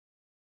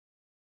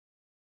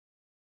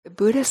The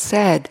Buddha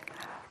said,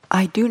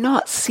 "I do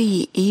not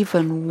see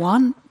even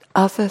one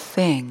other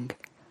thing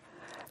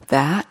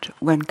that,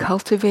 when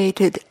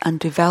cultivated and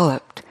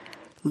developed,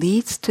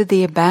 leads to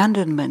the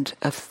abandonment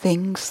of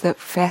things that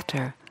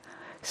fetter,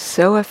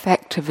 so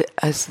effective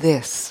as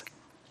this,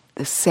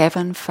 the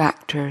 7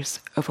 factors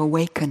of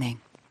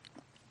awakening.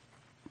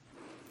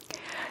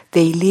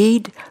 They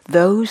lead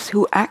those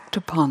who act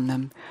upon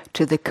them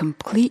to the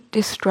complete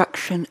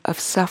destruction of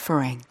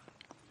suffering,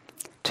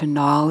 to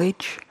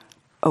knowledge,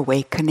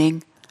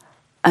 awakening,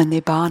 and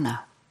nibbana."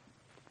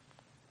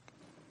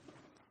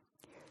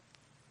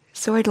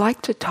 So I'd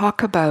like to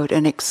talk about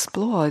and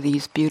explore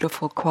these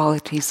beautiful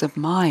qualities of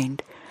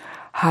mind,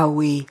 how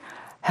we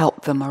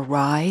help them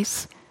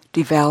arise,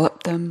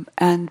 develop them,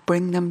 and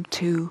bring them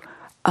to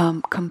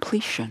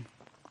completion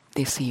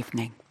this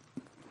evening.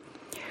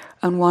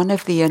 And one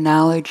of the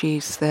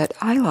analogies that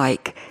I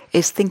like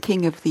is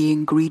thinking of the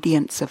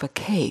ingredients of a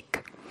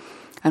cake,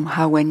 and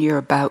how when you're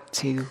about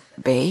to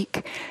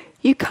bake,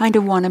 you kind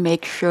of want to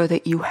make sure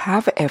that you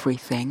have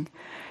everything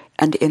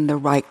and in the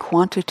right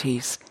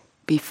quantities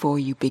before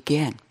you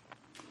begin.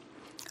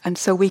 And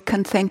so we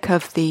can think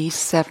of these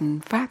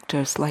 7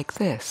 factors like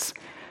this.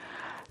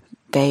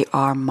 They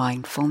are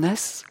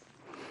mindfulness,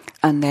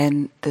 and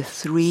then the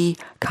 3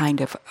 kind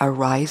of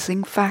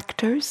arising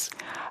factors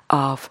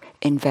of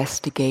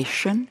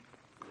investigation,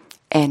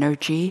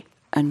 energy,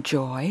 and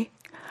joy,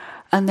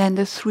 and then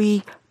the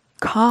 3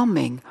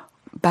 calming,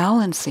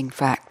 balancing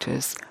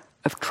factors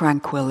of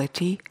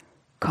tranquility,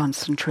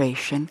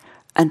 concentration,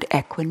 and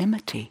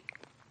equanimity.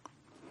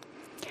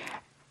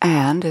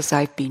 And, as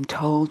I've been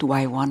told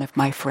by one of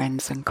my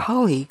friends and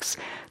colleagues,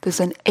 there's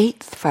an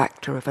 8th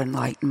factor of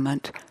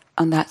enlightenment,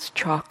 and that's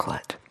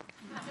chocolate.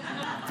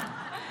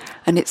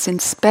 And it's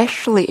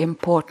especially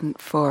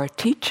important for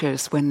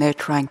teachers when they're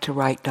trying to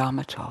write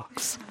Dharma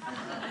talks.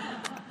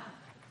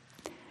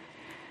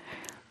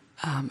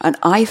 And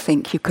I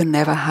think you can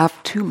never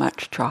have too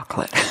much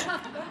chocolate.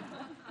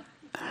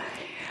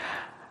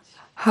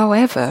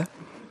 However,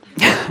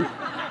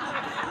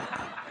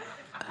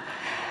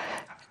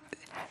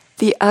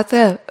 the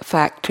other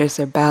factors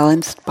are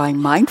balanced by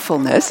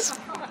mindfulness,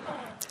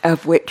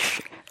 of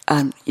which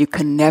you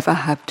can never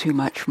have too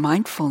much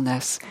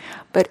mindfulness.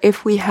 But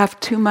if we have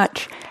too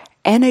much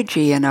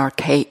energy in our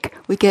cake,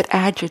 we get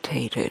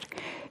agitated.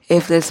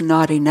 If there's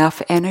not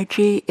enough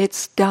energy,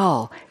 it's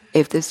dull.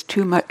 If there's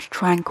too much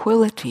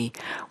tranquility,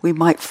 we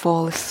might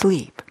fall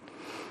asleep.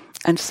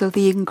 And so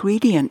the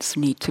ingredients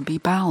need to be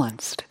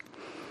balanced.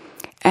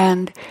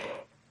 And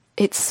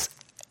it's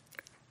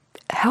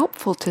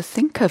helpful to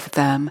think of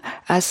them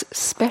as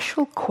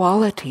special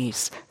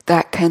qualities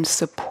that can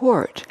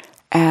support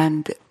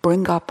and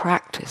bring our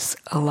practice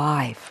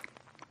alive.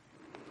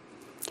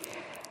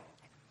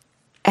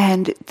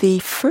 And the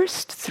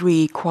first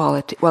 3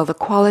 qualities, the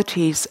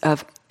qualities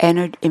of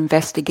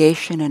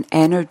investigation and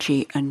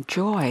energy and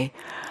joy,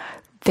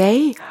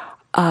 there's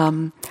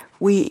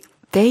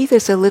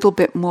a little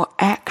bit more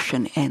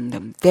action in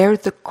them. They're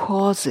the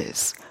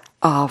causes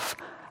of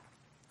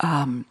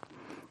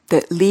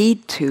that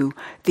lead to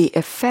the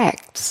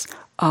effects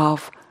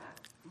of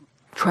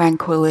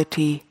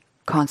tranquility,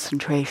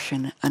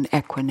 concentration, and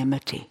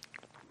equanimity.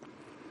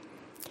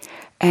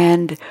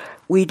 And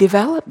we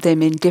develop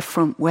them in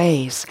different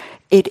ways.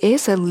 It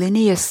is a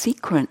linear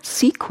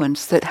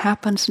sequence that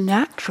happens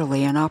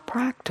naturally in our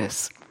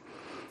practice.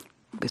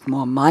 With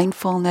more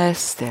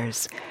mindfulness,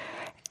 there's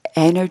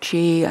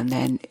energy, and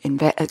then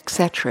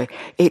etc.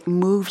 It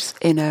moves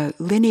in a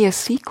linear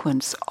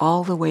sequence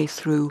all the way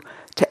through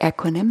to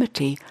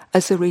equanimity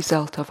as a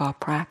result of our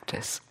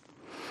practice.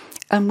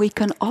 And we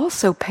can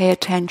also pay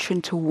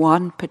attention to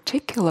one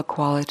particular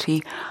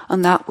quality,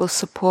 and that will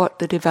support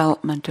the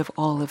development of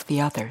all of the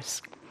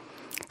others.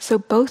 So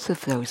both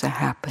of those are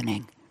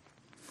happening.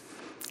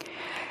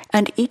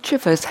 And each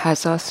of us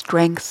has our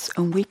strengths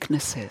and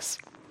weaknesses.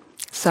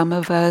 Some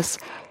of us,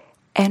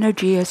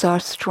 energy is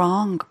our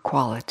strong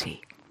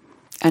quality,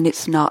 and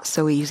it's not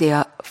so easy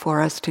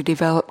for us to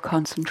develop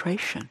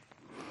concentration.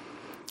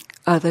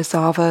 Others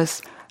of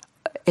us,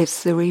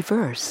 it's the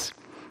reverse.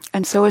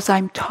 And so as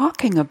I'm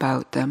talking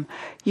about them,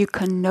 you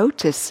can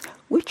notice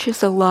which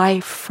is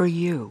alive for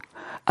you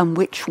and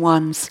which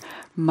ones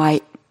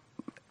might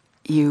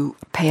you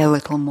pay a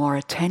little more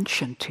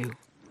attention to.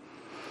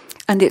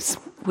 And it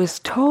was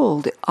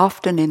told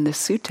often in the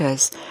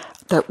suttas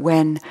that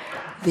when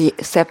the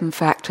 7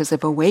 factors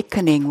of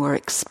awakening were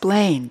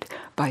explained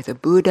by the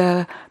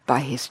Buddha,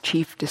 by his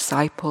chief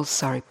disciples,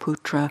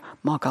 Sariputra,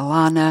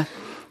 Moggallana,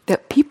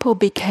 that people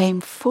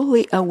became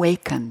fully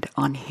awakened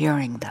on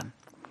hearing them.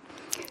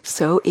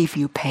 So if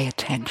you pay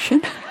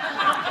attention,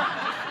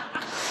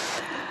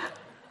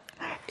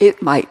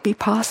 it might be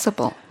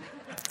possible.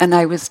 And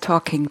I was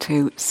talking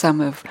to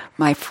some of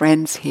my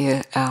friends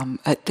here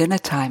at dinner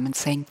time and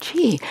saying,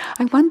 gee,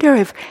 I wonder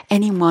if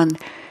anyone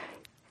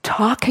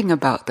talking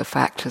about the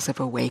factors of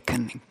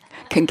awakening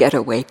can get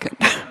awakened.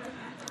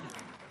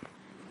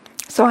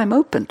 So I'm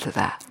open to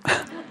that.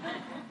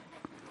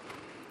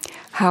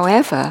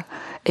 However,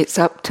 it's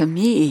up to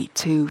me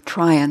to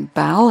try and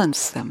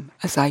balance them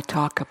as I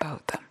talk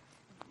about them.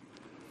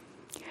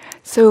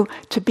 So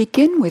to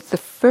begin with, the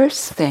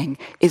first thing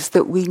is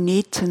that we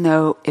need to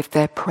know if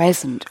they're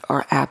present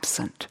or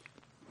absent.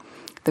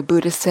 The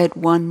Buddha said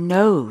one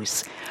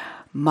knows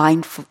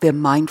the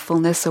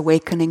mindfulness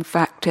awakening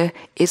factor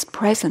is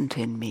present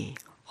in me,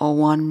 or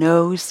one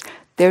knows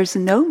there's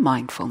no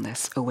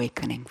mindfulness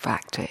awakening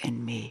factor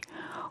in me,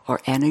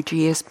 or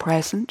energy is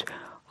present,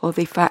 or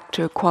the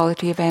factor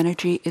quality of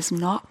energy is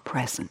not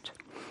present.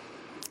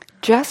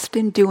 Just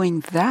in doing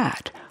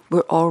that,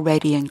 we're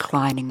already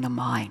inclining the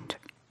mind.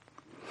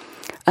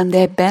 And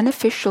they're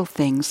beneficial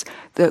things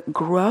that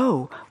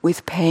grow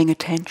with paying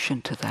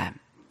attention to them,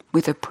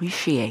 with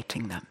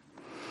appreciating them.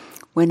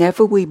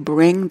 Whenever we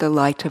bring the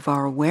light of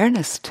our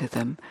awareness to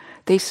them,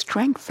 they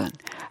strengthen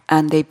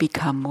and they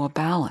become more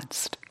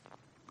balanced.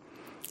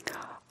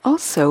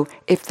 Also,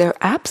 if they're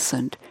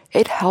absent,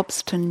 it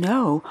helps to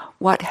know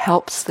what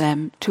helps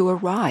them to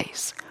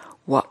arise,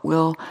 what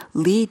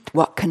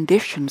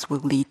conditions will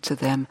lead to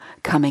them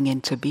coming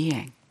into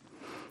being.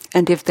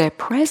 And if they're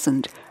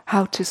present,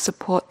 how to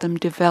support them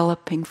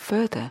developing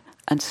further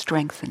and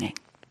strengthening.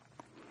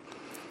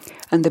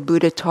 And the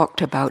Buddha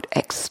talked about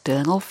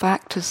external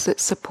factors that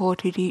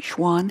supported each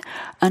one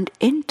and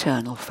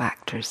internal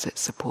factors that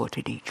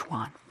supported each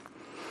one.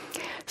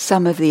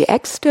 Some of the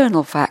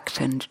external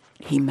factors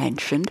he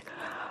mentioned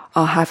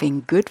are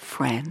having good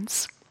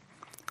friends,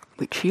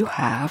 which you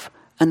have,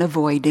 and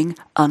avoiding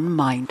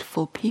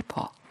unmindful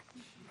people.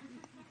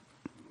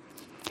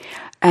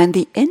 And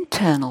the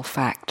internal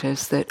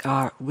factors that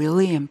are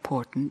really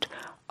important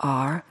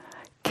are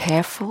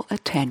careful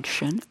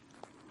attention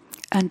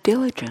and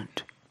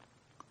diligent.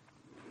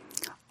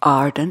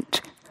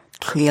 Ardent,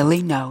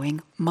 clearly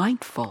knowing,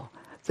 mindful,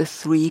 the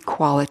three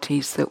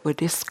qualities that were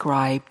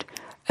described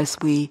as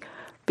we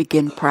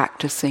begin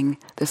practicing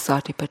the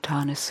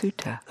Satipatthana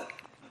Sutta.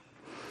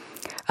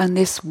 And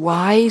this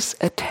wise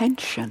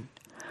attention,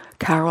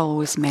 Carol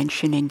was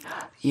mentioning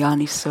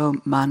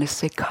Yoniso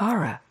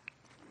Manasikara.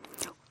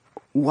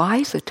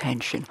 Wise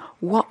attention,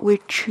 what we're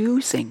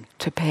choosing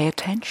to pay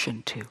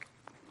attention to.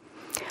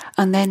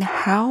 And then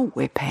how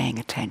we're paying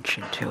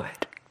attention to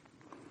it.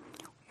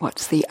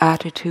 What's the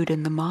attitude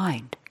in the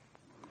mind?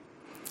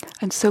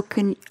 And so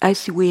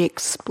as we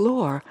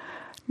explore,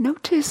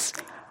 notice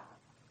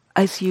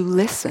as you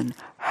listen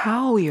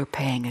how you're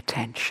paying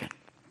attention.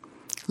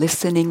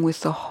 Listening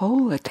with the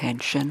whole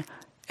attention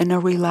in a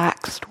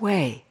relaxed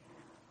way.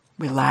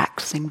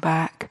 Relaxing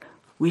back,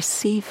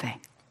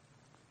 receiving.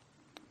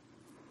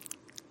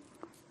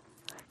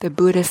 The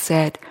Buddha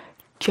said,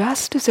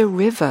 just as a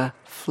river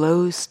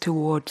flows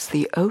towards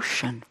the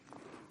ocean,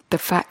 the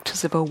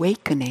factors of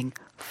awakening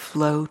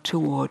flow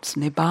towards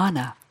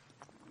Nibbana.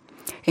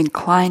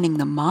 Inclining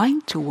the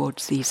mind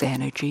towards these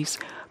energies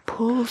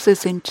pulls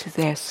us into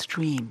their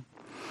stream.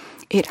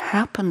 It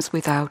happens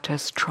without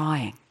us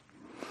trying.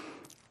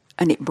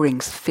 And it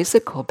brings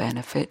physical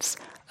benefits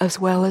as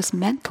well as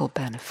mental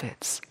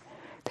benefits.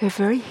 They're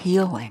very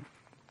healing.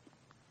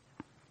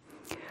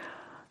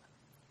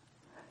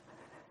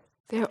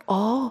 They're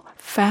all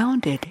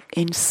founded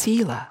in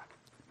sila.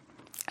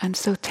 And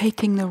so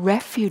taking the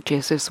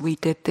refuges as we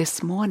did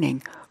this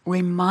morning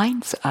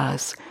reminds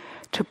us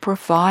to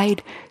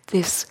provide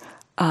this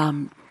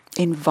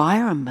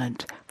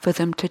environment for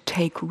them to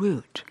take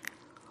root.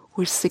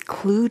 We're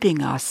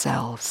secluding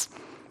ourselves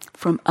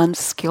from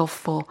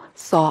unskillful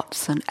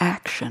thoughts and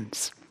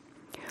actions.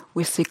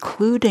 We're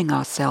secluding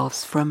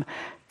ourselves from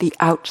the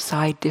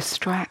outside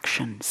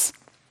distractions.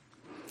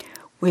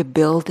 We're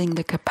building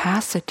the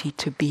capacity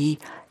to be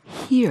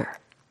here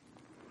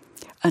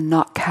and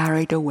not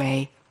carried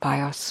away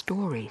by our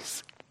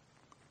stories.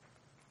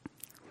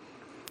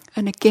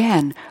 And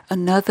again,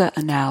 another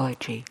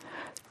analogy.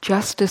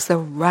 Just as the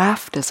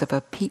rafters of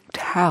a peaked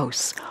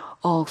house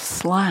all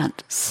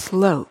slant,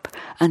 slope,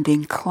 and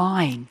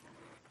incline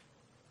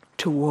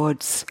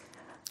towards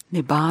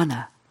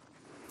Nibbana,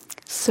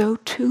 so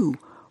too,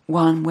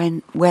 when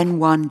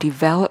one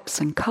develops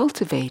and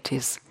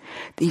cultivates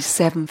these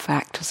 7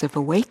 factors of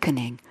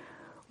awakening,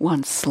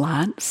 one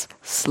slants,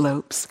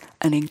 slopes,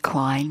 and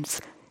inclines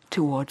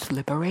towards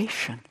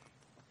liberation.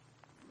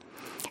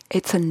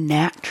 It's a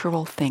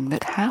natural thing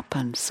that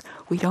happens.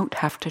 We don't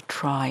have to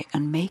try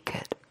and make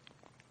it.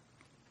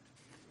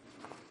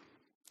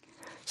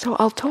 So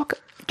I'll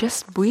talk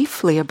just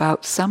briefly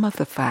about some of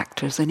the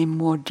factors and in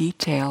more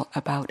detail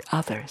about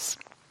others.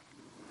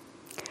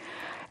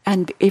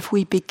 And if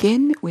we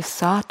begin with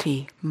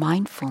sati,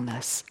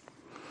 mindfulness,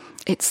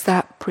 it's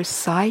that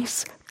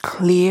precise,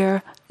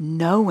 clear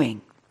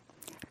knowing,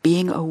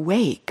 being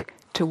awake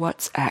to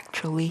what's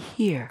actually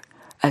here,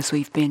 as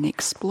we've been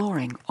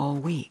exploring all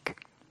week.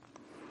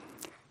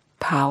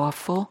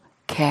 Powerful,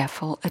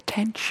 careful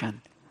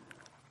attention,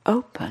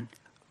 open,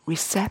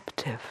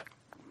 receptive.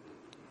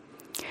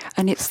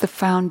 And it's the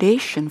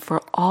foundation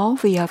for all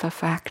the other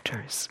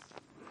factors.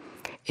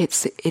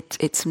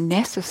 It's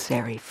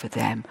necessary for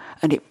them,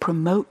 and it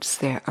promotes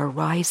their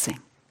arising.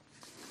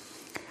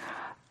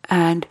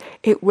 And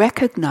it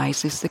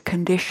recognizes the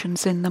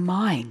conditions in the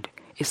mind.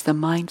 Is the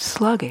mind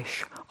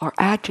sluggish or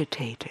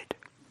agitated,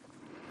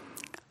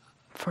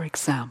 for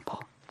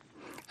example?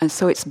 And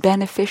so it's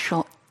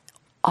beneficial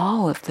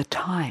all of the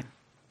time.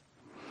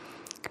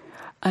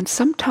 And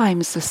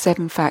sometimes the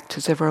 7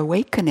 factors of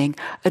awakening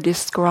are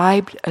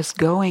described as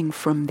going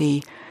from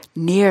the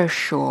near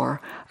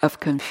shore of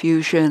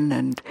confusion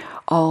and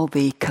all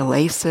the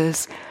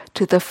kilesas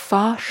to the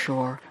far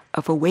shore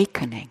of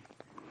awakening.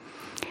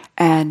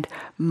 And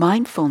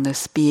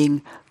mindfulness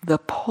being the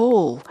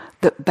pole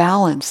that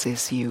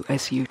balances you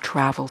as you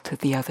travel to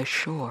the other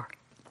shore.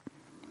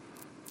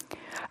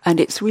 And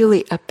it's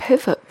really a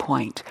pivot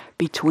point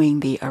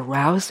between the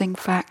arousing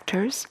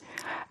factors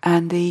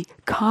and the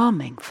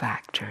calming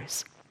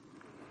factors.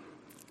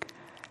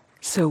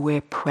 So we're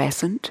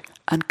present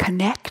and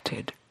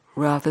connected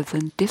rather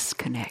than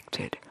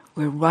disconnected.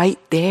 We're right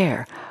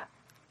there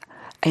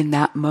in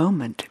that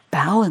moment,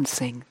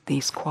 balancing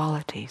these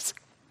qualities.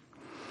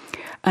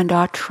 And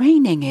our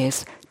training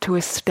is to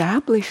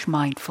establish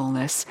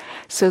mindfulness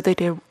so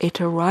that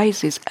it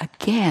arises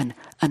again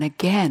and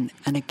again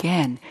and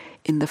again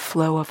in the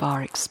flow of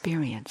our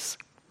experience.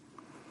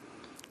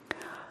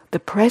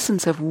 The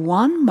presence of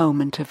one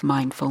moment of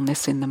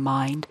mindfulness in the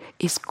mind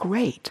is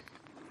great.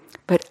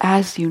 But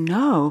as you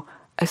know,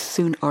 as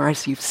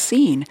you've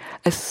seen,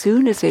 as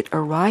soon as it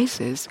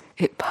arises,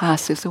 it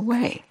passes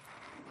away.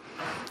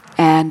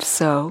 And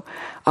so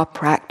our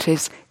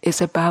practice is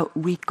about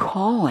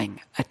recalling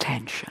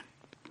attention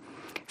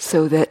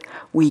so that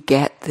we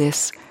get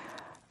this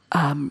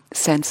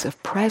sense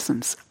of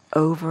presence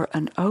over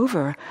and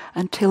over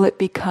until it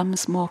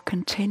becomes more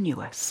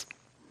continuous.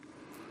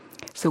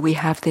 So we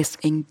have this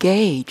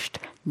engaged,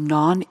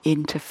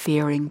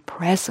 non-interfering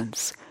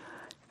presence,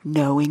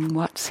 knowing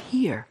what's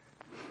here,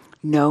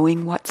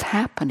 knowing what's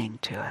happening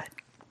to it,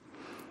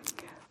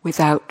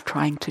 without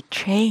trying to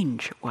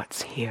change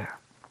what's here.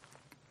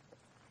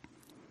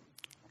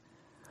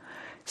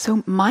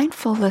 So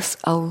mindfulness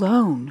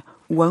alone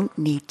won't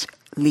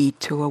lead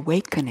to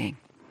awakening.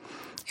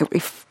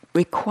 It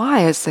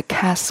requires a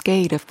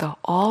cascade of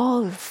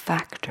all the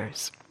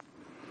factors.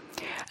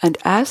 And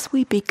as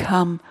we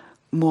become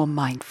more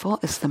mindful,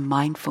 as the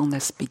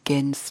mindfulness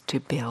begins to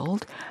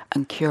build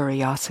and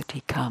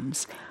curiosity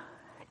comes,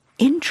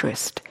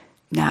 interest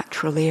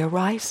naturally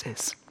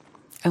arises.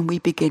 And we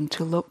begin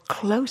to look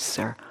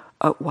closer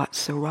at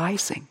what's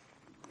arising.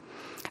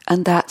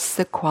 And that's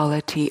the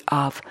quality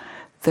of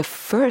the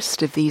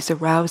first of these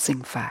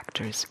arousing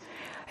factors.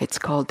 It's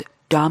called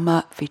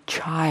Dhamma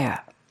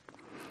Vichaya,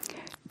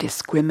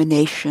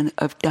 discrimination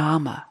of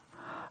Dhamma.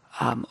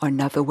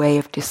 Another way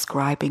of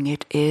describing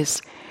it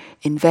is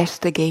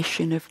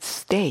investigation of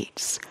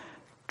states,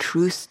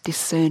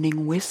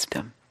 truth-discerning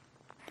wisdom.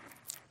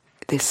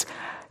 This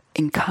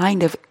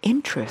kind of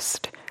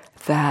interest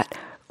that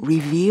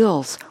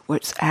reveals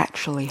what's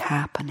actually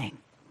happening,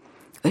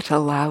 that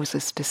allows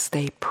us to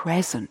stay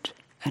present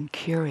and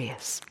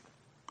curious.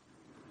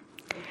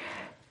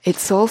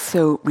 It's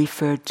also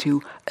referred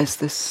to as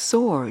the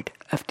sword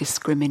of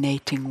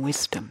discriminating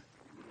wisdom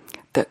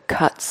that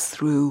cuts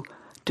through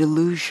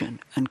delusion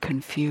and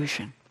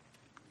confusion.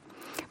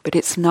 But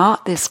it's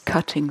not this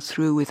cutting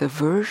through with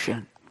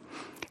aversion,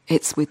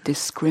 it's with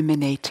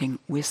discriminating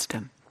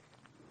wisdom.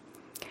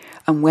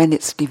 And when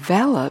it's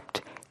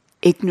developed,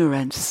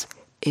 ignorance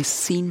is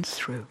seen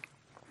through.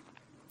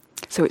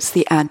 So it's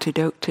the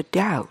antidote to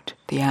doubt,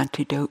 the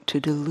antidote to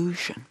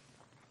delusion.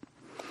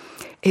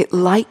 It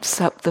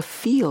lights up the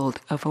field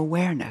of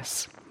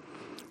awareness.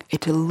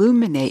 It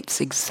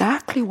illuminates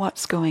exactly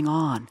what's going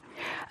on.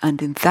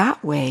 And in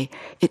that way,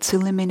 it's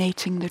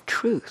illuminating the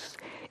truth.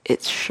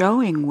 It's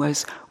showing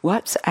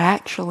what's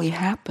actually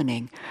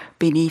happening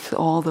beneath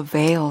all the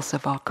veils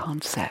of our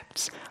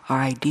concepts,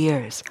 our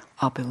ideas,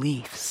 our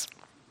beliefs.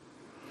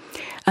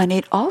 And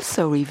it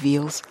also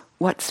reveals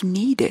what's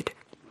needed.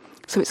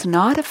 So it's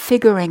not a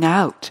figuring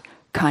out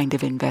kind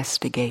of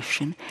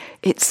investigation.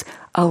 It's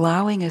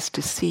allowing us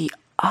to see,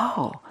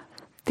 oh,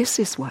 this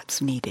is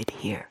what's needed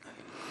here.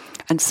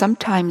 And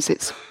sometimes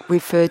it's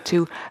referred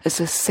to as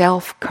a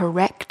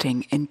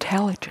self-correcting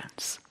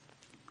intelligence.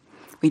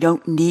 We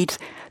don't need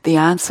the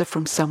answer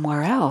from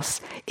somewhere else.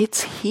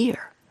 It's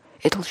here.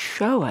 It'll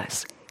show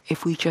us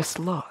if we just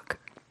look.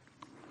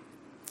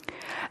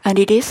 And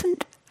it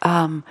isn't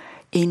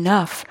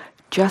enough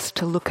just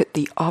to look at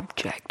the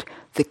object,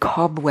 the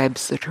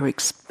cobwebs that are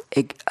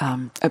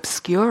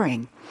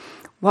obscuring.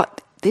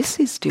 What this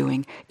is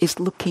doing is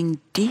looking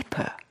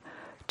deeper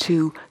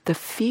to the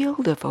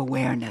field of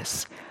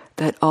awareness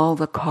that all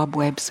the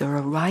cobwebs are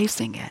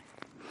arising in.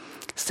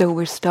 So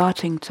we're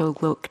starting to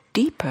look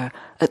deeper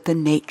at the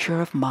nature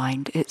of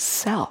mind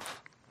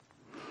itself,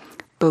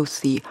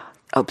 both the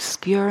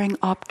obscuring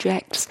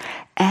objects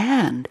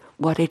and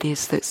what it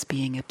is that's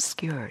being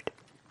obscured,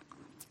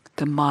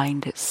 the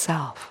mind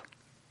itself.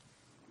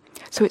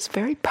 So it's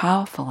very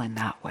powerful in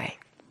that way.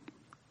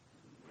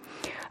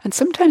 And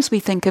sometimes we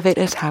think of it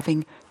as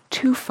having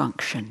two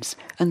functions.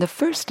 And the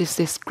first is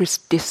this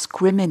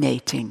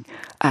discriminating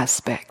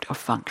aspect of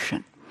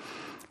function,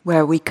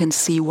 where we can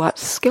see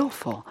what's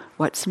skillful,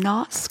 what's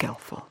not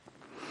skillful.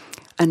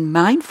 And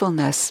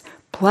mindfulness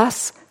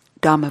plus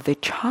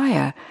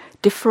Dhammavichaya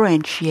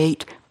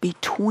differentiate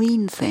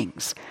between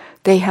things.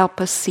 They help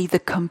us see the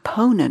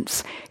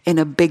components in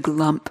a big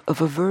lump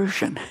of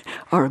aversion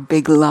or a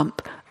big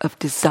lump of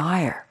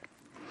desire.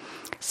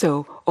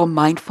 So, or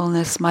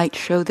mindfulness might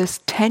show this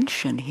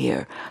tension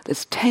here,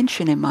 this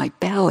tension in my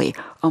belly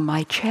or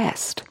my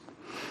chest.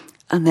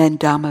 And then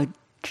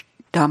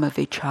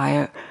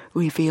Dhammavichaya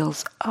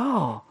reveals,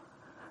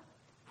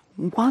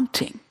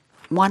 wanting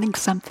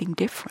something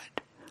different.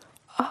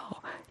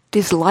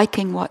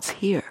 Disliking what's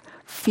here,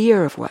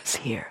 fear of what's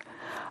here.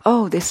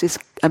 This is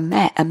a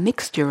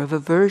mixture of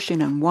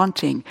aversion and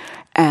wanting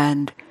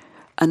and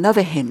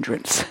another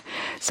hindrance.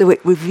 So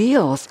it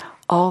reveals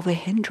all the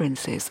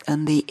hindrances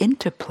and the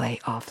interplay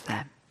of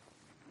them.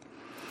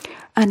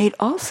 And it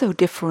also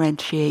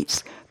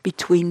differentiates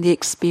between the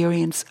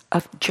experience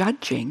of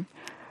judging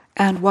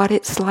and what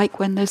it's like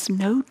when there's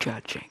no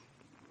judging.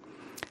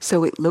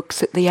 So it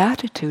looks at the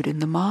attitude in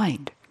the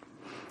mind.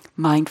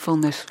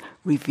 Mindfulness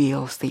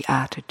reveals the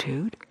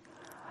attitude.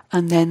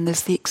 And then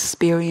there's the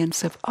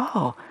experience of,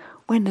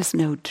 when there's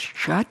no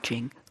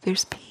judging,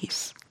 there's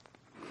peace.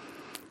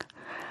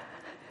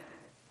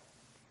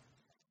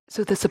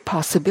 So there's a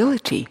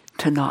possibility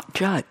to not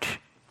judge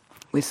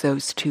with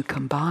those two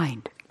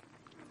combined.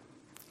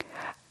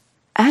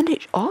 And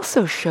it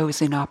also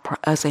shows in our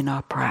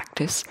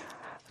practice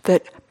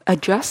that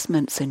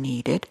adjustments are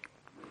needed,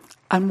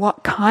 and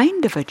what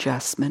kind of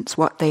adjustments,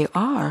 what they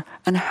are,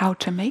 and how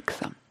to make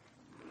them.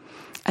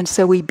 And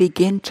so we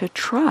begin to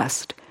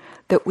trust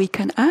that we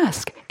can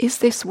ask, is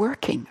this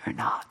working or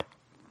not?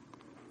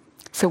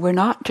 So we're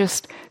not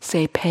just,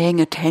 say,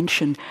 paying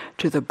attention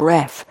to the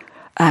breath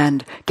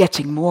and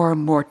getting more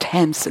and more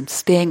tense and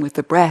staying with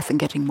the breath and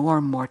getting more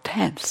and more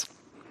tense.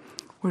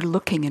 We're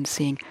looking and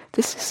seeing,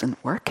 this isn't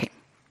working.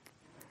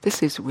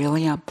 This is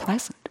really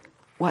unpleasant.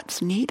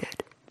 What's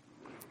needed?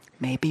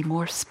 Maybe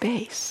more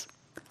space.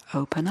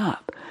 Open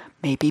up.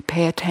 Maybe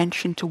pay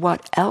attention to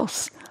what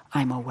else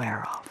I'm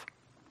aware of.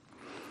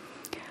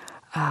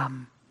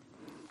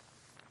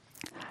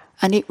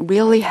 And it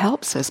really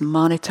helps us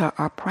monitor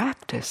our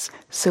practice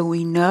so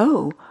we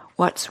know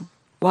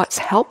what's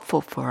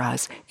helpful for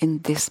us in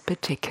this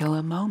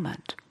particular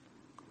moment.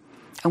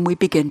 And we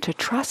begin to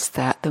trust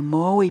that the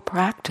more we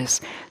practice,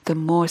 the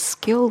more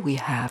skill we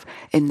have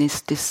in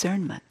this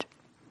discernment.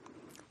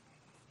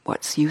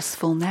 What's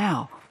useful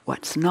now?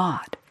 What's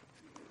not?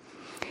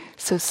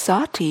 So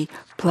sati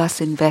plus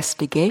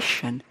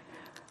investigation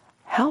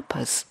help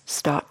us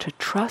start to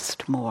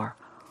trust more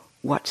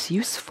what's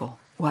useful,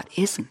 what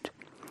isn't.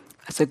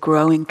 As a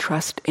growing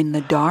trust in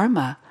the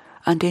Dharma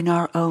and in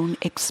our own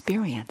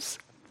experience.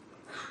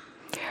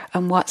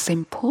 And what's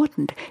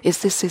important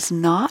is this is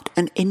not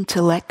an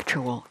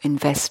intellectual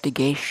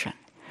investigation.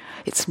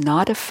 It's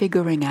not a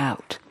figuring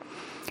out.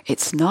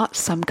 It's not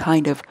some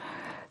kind of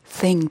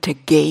thing to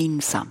gain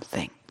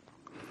something.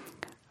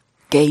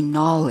 Gain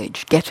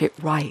knowledge, get it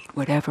right,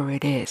 whatever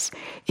it is.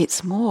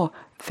 It's more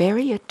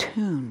very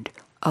attuned,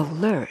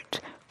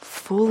 alert,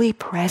 fully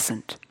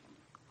present.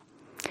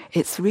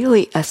 It's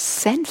really a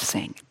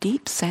sensing,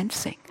 deep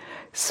sensing,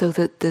 so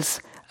that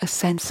there's a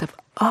sense of,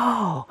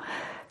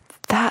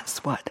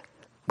 that's what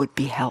would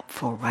be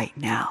helpful right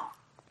now.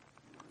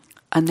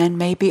 And then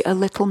maybe a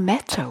little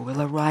metta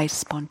will arise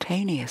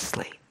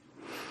spontaneously.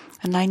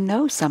 And I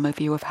know some of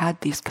you have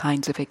had these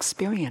kinds of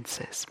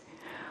experiences,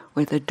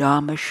 where the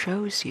Dharma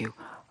shows you,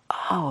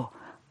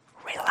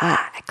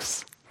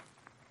 relax.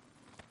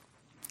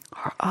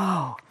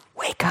 Or,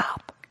 wake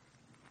up.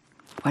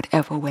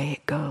 Whatever way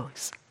it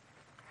goes.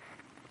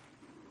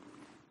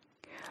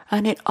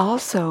 And it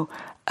also,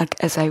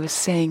 as I was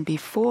saying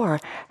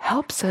before,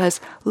 helps us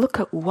look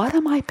at what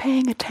am I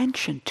paying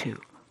attention to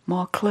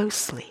more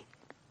closely.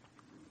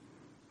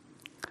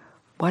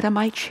 What am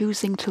I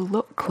choosing to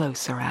look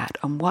closer at,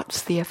 and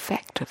what's the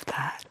effect of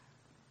that?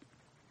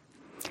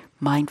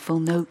 Mindful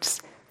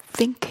notes,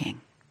 thinking,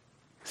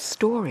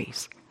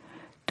 stories.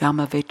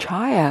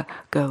 Dhammavichaya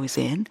goes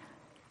in,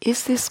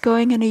 is this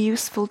going in a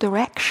useful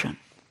direction?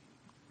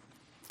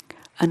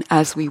 And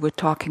as we were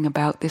talking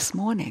about this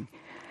morning,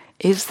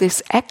 is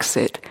this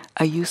exit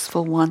a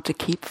useful one to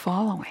keep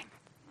following?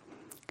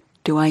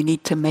 Do I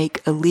need to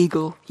make a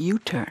legal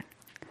U-turn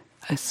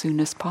as soon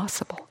as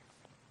possible?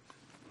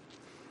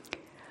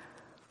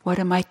 What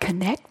am I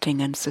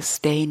connecting and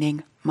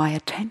sustaining my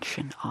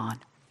attention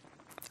on?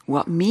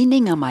 What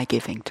meaning am I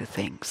giving to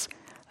things?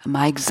 Am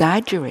I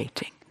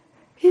exaggerating?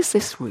 Is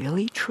this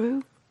really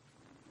true?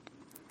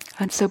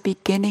 And so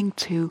beginning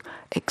to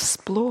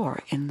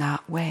explore in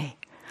that way.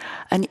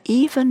 And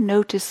even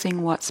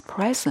noticing what's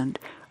present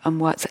and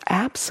what's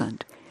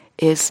absent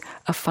is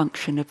a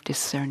function of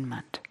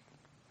discernment.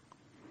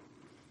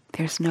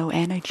 There's no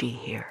energy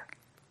here.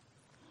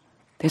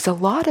 There's a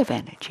lot of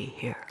energy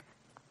here.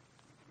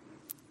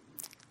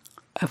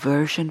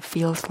 Aversion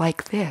feels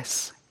like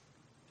this.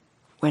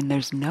 When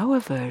there's no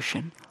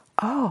aversion,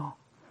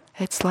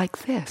 it's like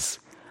this.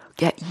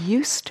 Get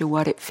used to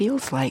what it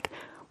feels like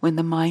when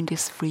the mind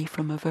is free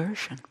from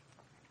aversion.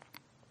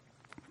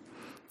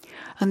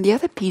 And the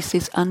other piece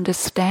is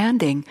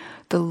understanding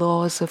the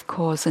laws of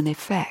cause and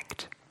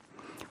effect.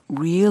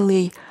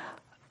 Really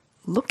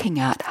looking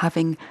at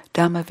having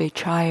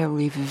Dhammavicaya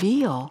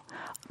reveal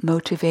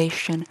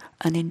motivation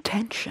and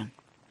intention.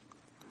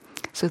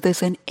 So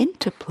there's an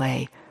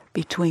interplay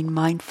between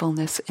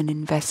mindfulness and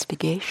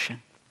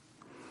investigation.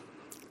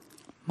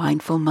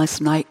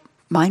 Mindfulness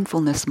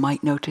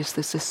might notice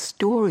there's a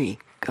story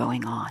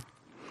going on.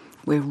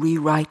 We're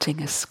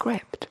rewriting a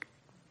script.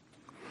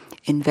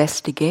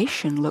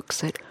 Investigation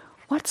looks at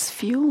what's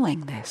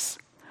fueling this.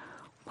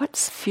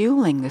 What's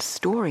fueling the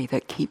story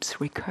that keeps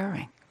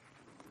recurring?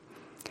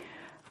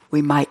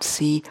 We might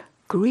see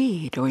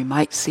greed, or we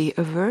might see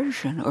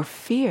aversion, or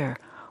fear,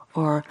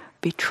 or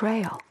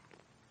betrayal.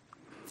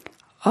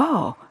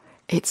 Oh,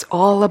 it's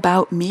all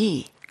about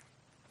me.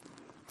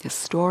 The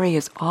story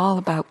is all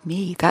about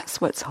me.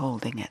 That's what's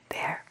holding it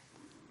there.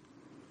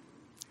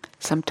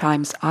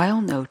 Sometimes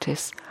I'll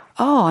notice,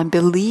 oh, I'm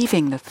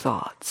believing the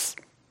thoughts.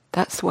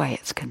 That's why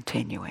it's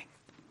continuing.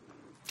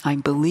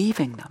 I'm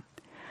believing them.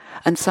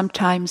 And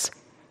sometimes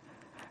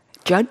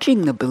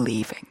judging the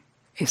believing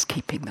is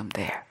keeping them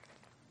there.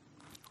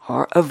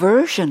 Or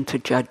aversion to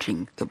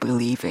judging the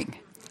believing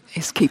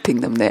is keeping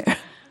them there.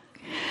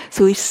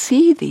 So we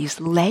see these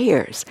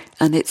layers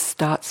and it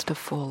starts to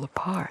fall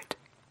apart.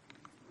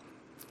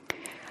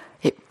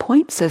 It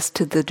points us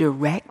to the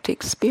direct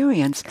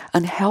experience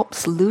and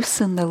helps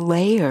loosen the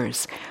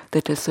layers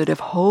that are sort of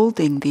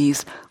holding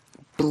these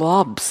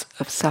blobs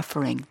of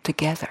suffering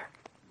together.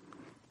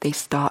 They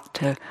start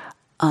to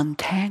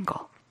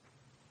untangle.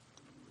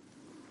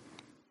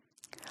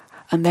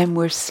 And then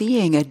we're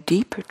seeing a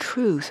deeper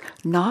truth,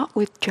 not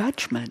with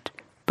judgment,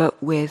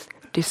 but with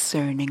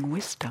discerning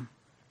wisdom.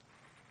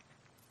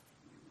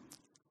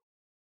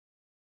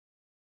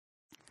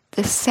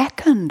 The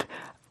second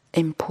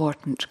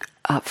important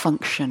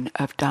function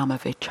of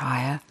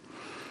Dhammavicaya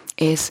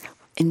is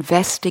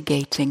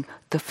investigating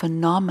the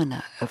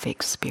phenomena of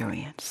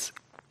experience.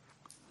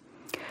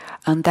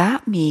 And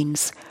that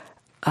means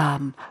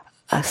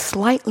a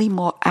slightly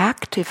more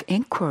active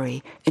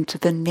inquiry into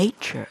the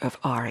nature of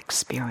our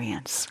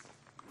experience.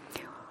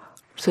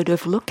 Sort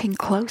of looking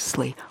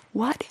closely,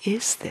 what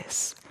is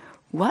this?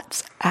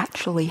 What's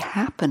actually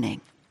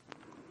happening?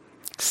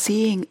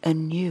 Seeing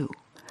anew.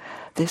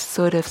 This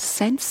sort of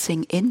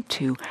sensing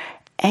into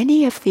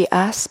any of the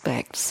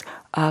aspects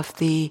of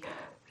the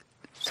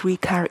three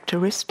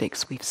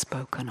characteristics we've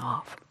spoken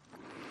of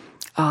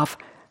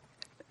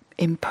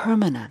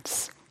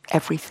impermanence,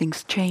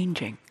 everything's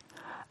changing,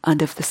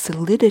 and of the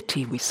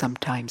solidity we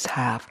sometimes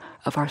have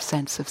of our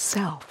sense of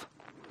self,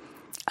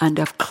 and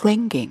of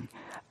clinging,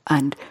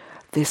 and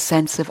this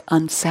sense of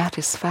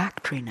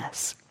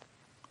unsatisfactoriness.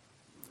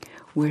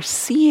 We're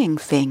seeing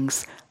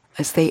things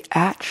as they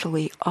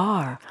actually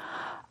are,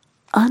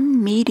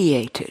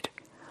 unmediated,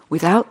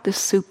 without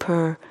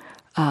the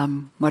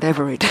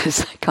whatever it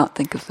is, I can't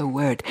think of the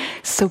word,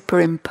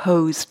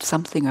 superimposed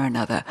something or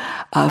another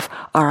of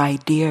our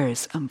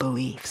ideas and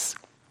beliefs.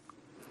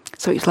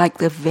 So it's like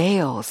the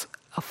veils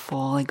are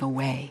falling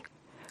away,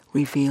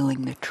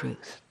 revealing the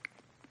truth.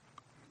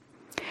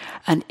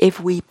 And if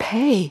we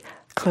pay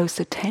close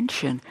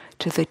attention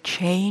to the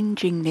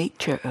changing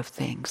nature of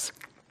things,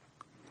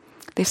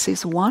 this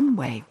is one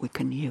way we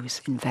can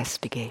use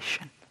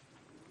investigation.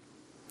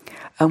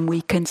 And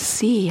we can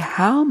see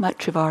how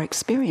much of our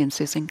experience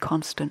is in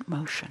constant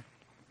motion.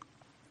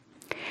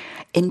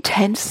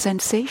 Intense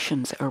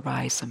sensations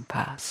arise and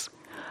pass.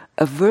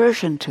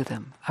 Aversion to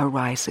them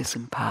arises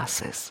and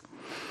passes.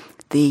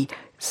 The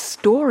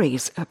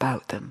stories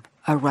about them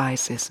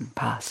arises and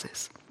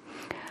passes.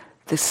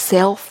 The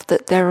self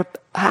that they're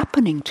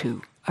happening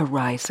to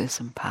arises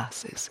and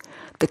passes.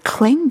 The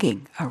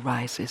clinging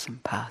arises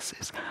and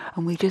passes.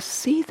 And we just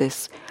see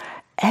this,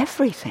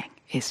 everything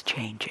is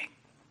changing.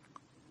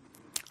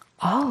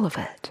 All of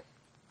it.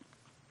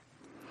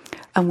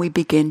 And we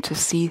begin to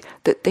see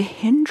that the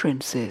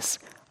hindrances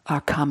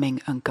are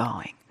coming and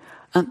going.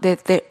 And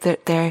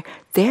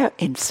they're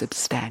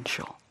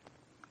insubstantial.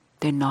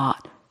 They're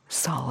not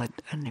solid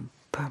and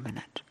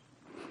impermanent.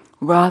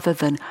 Rather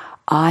than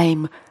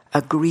I'm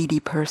a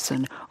greedy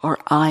person or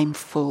I'm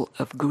full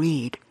of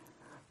greed,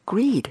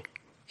 greed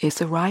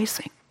is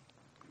arising.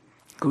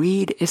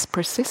 Greed is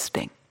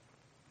persisting.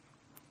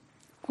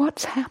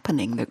 What's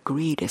happening that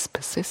greed is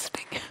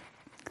persisting?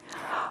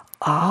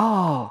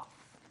 Oh,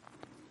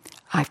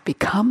 I've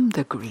become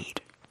the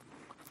greed.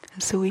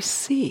 And so we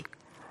see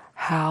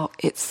how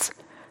it's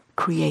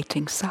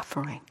creating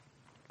suffering.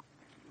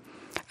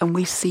 And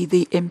we see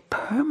the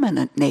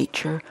impermanent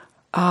nature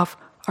of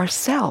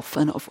ourself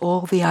and of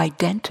all the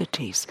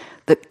identities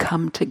that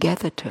come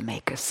together to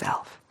make a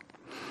self.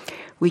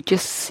 We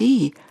just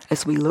see,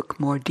 as we look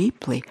more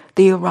deeply,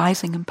 the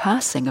arising and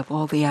passing of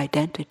all the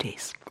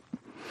identities.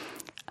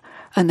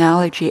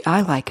 Analogy I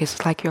like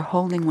is like you're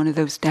holding one of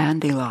those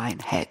dandelion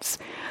heads,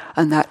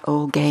 and that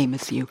old game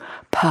is you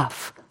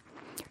puff.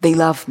 They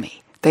love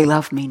me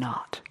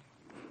not.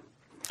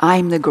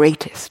 I'm the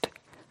greatest.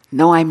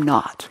 No, I'm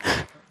not.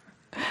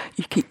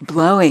 You keep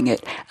blowing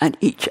it, and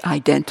each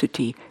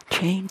identity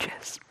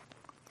changes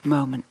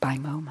moment by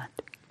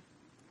moment.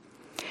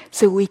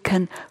 So we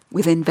can,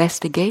 with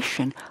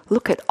investigation,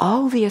 look at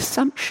all the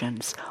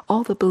assumptions,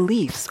 all the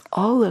beliefs,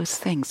 all those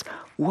things.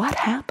 What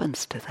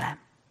happens to them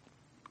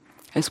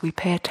as we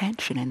pay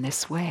attention in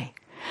this way?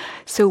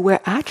 So we're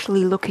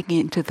actually looking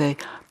into the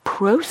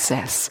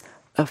process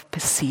of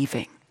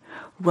perceiving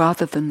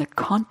rather than the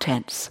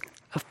contents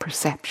of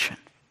perception.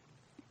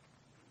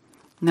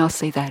 And I'll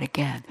say that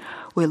again.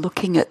 We're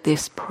looking at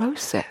this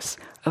process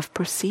of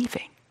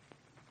perceiving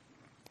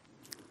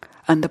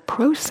and the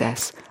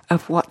process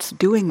of what's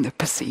doing the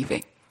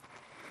perceiving,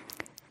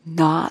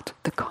 not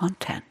the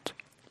content.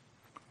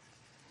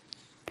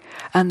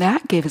 And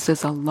that gives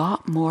us a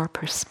lot more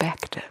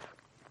perspective.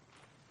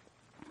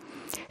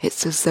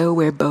 It's as though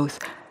we're both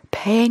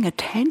paying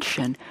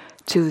attention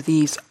to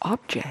these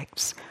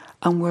objects,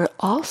 and we're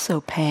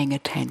also paying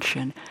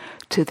attention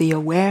to the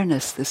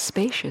awareness, the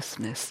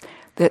spaciousness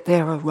that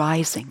they're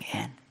arising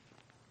in.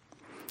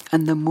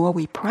 And the more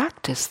we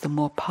practice, the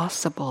more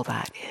possible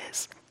that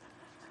is.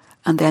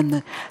 And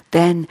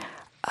then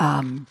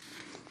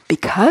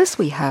because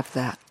we have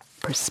that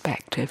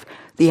perspective,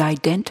 the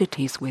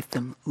identities with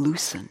them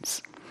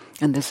loosens.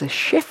 And there's a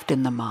shift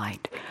in the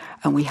mind,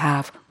 and we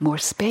have more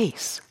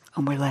space,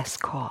 and we're less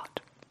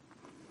caught.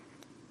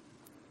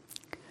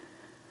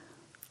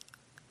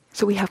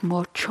 So we have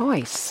more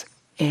choice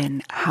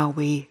in how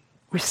we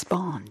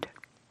respond.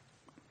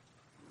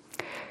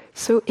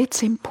 So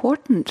it's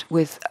important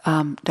with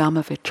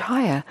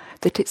Dhammavicaya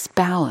that it's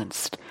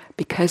balanced,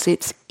 because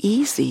it's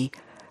easy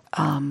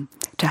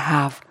to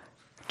have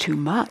too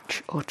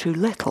much or too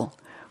little.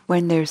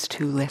 When there's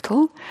too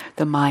little,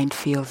 the mind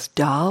feels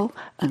dull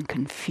and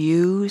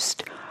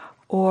confused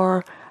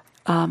or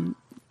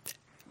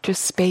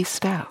just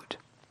spaced out.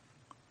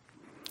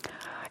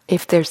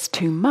 If there's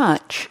too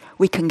much,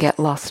 we can get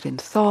lost in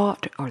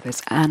thought, or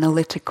there's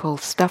analytical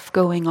stuff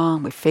going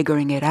on, we're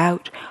figuring it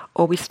out,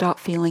 or we start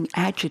feeling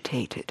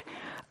agitated,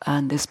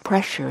 and there's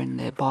pressure in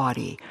the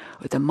body,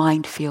 or the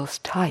mind feels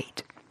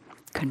tight,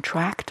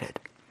 contracted.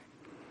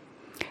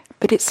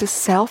 But it's a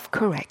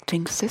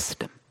self-correcting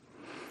system.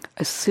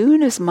 As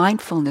soon as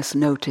mindfulness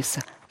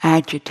notices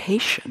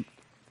agitation,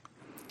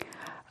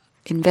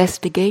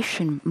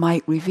 investigation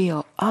might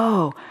reveal,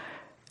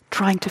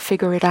 trying to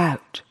figure it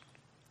out,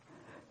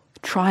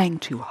 trying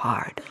too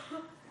hard,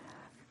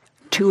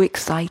 too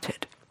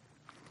excited.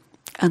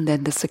 And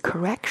then there's a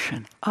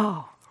correction.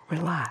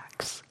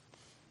 Relax.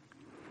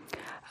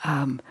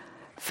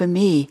 For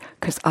me,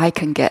 because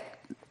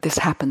this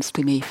happens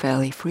to me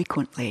fairly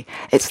frequently,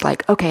 it's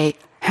like, okay,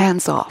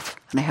 hands off.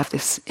 And I have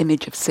this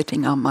image of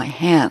sitting on my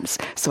hands,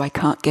 so I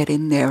can't get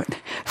in there and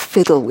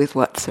fiddle with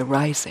what's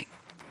arising.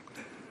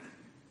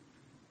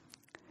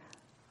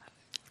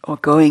 Or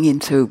going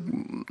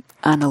into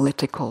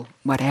analytical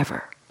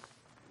whatever.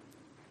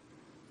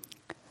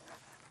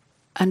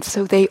 And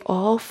so they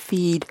all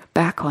feed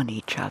back on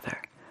each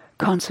other.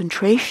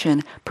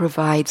 Concentration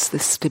provides the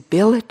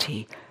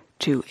stability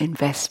to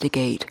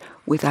investigate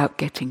without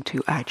getting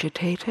too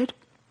agitated,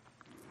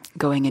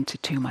 going into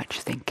too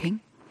much thinking.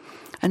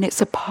 And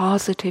it's a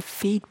positive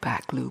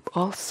feedback loop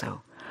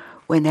also.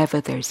 Whenever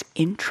there's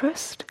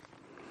interest,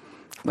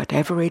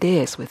 whatever it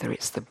is, whether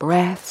it's the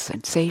breath,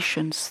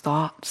 sensations,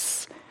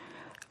 thoughts,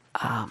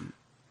 a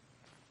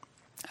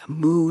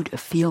mood, a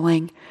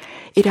feeling,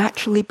 it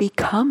actually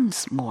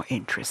becomes more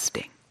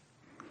interesting.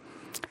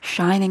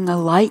 Shining a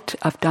light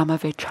of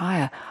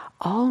Dhammavicaya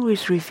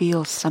always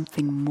reveals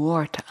something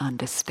more to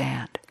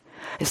understand.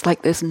 It's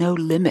like there's no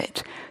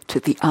limit to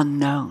the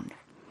unknown.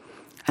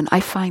 And I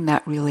find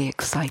that really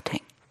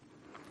exciting.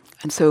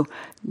 And so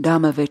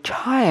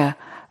Dhammavicaya,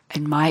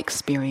 in my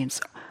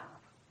experience,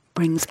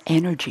 brings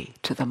energy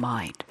to the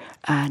mind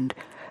and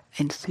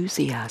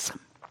enthusiasm,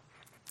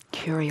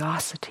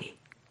 curiosity.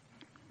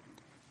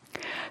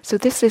 So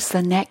this is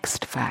the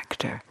next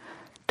factor,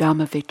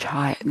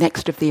 Dhammavicaya.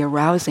 Next of the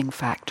arousing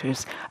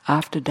factors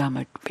after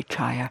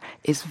Dhammavicaya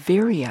is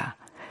virya,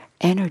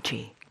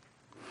 energy.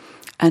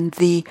 And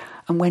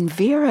when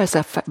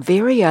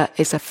virya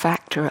is a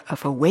factor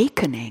of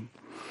awakening,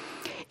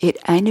 it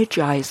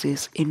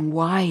energizes in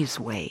wise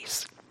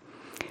ways.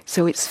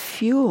 So it's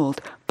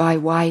fueled by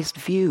wise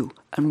view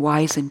and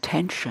wise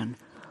intention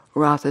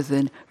rather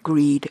than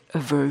greed,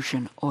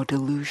 aversion, or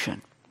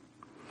delusion.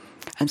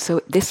 And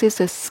so this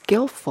is a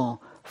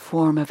skillful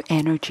form of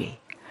energy.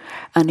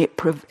 And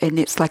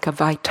it's like a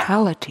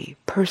vitality,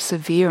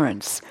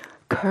 perseverance,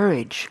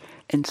 courage,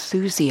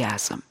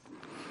 enthusiasm,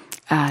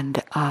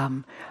 and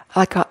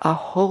like a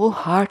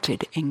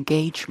wholehearted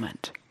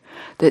engagement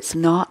that's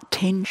not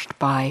tinged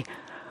by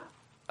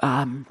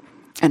an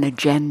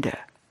agenda,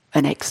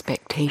 an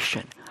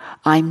expectation.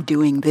 I'm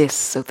doing this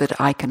so that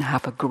I can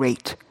have a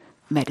great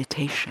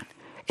meditation.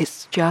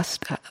 It's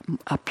just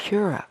a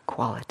purer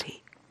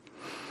quality.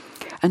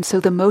 And so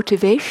the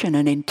motivation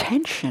and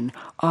intention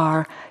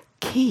are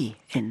key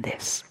in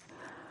this.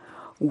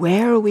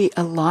 Where are we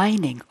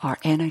aligning our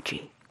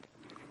energy?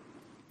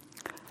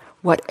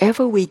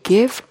 Whatever we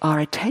give our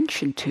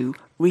attention to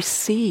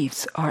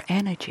receives our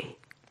energy.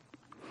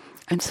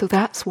 And so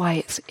that's why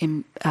it's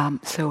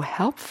so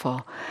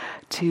helpful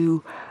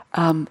to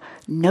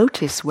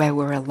notice where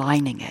we're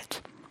aligning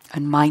it.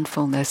 And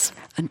mindfulness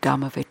and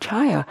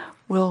Dhammavicaya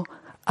will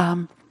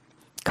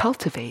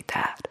cultivate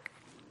that.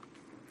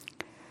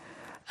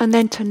 And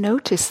then to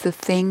notice the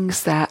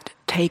things that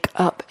take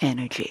up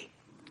energy.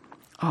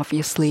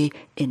 Obviously,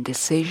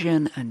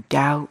 indecision and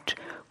doubt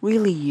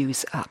really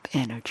use up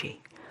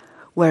energy,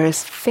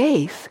 whereas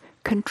faith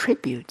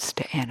contributes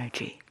to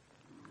energy.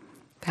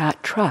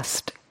 That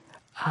trust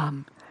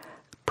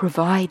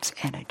provides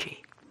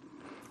energy.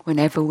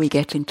 Whenever we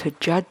get into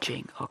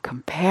judging or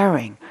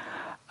comparing,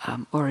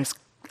 or as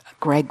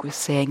Greg was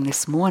saying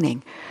this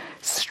morning,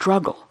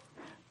 struggle,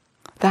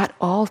 that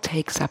all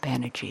takes up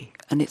energy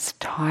and it's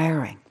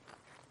tiring.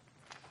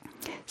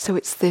 So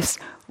it's this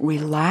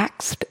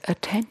relaxed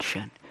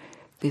attention,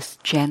 this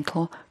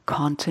gentle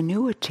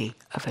continuity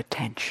of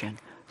attention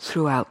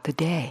throughout the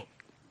day.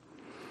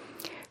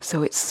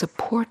 So it's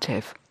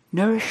supportive,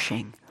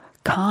 nourishing,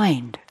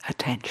 kind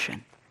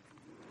attention.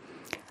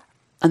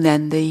 And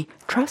then the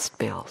trust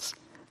builds,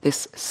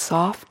 this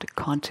soft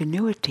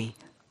continuity,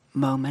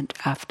 moment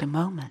after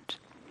moment.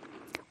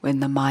 When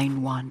the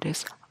mind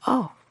wanders,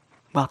 oh,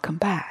 welcome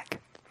back.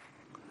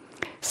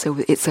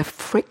 So it's a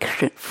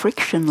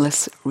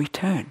frictionless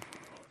return.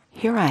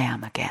 Here I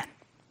am again.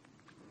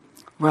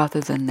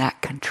 Rather than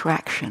that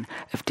contraction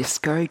of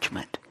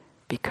discouragement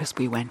because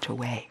we went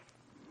away.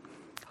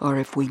 Or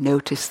if we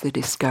notice the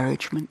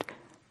discouragement,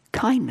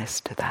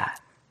 kindness to that.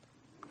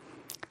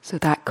 So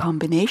that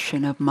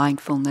combination of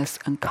mindfulness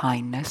and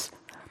kindness,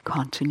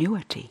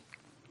 continuity.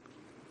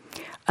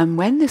 And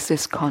when there's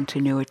this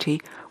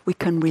continuity, we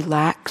can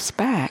relax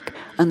back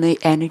and the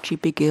energy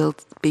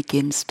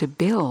begins to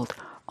build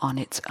on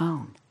its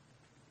own.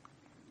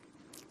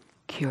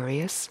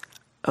 Curious,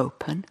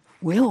 open,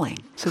 willing.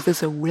 So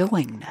there's a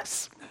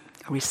willingness,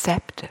 a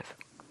receptive.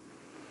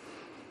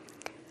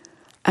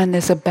 And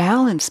there's a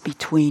balance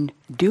between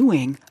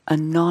doing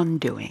and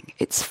non-doing.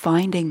 It's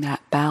finding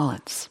that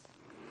balance.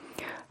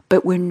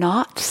 But we're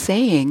not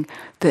saying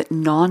that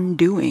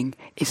non-doing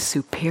is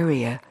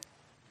superior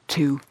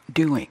to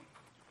doing.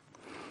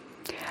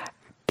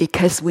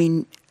 Because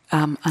we,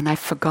 and I've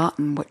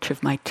forgotten which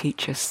of my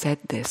teachers said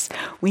this,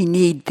 we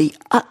need the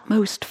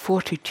utmost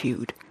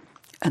fortitude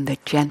and the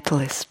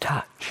gentlest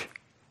touch.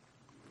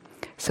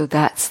 So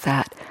that's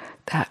that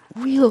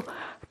real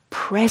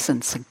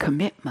presence and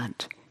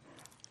commitment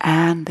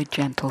and the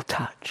gentle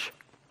touch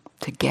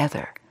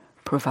together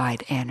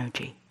provide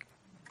energy.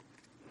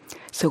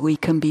 So we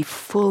can be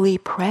fully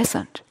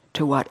present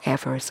to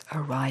whatever's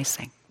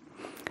arising.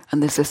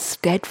 And there's a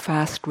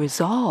steadfast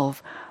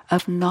resolve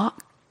of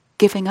not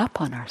giving up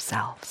on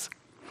ourselves.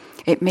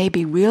 It may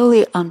be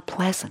really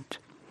unpleasant,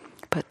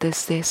 but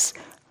there's this,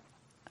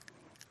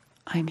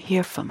 I'm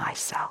here for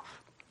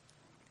myself.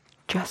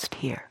 Just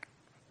here.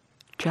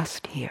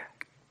 Just here.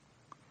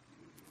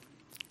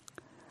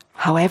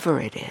 However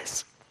it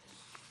is.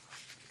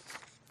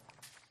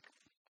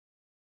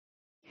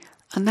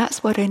 And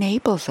that's what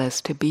enables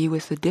us to be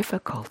with the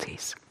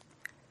difficulties.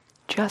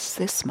 Just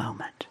this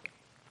moment.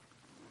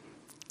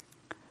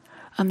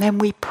 And then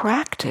we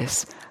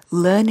practice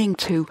learning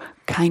to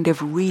kind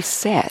of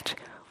reset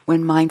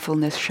when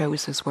mindfulness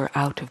shows us we're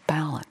out of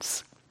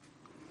balance.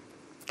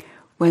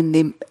 When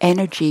the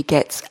energy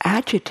gets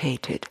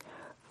agitated,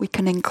 we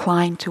can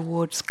incline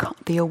towards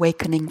the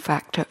awakening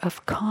factor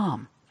of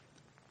calm.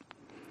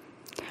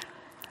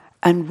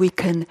 And we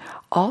can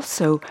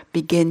also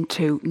begin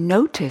to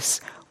notice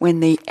when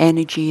the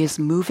energy is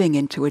moving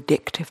into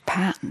addictive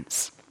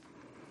patterns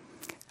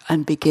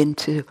and begin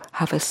to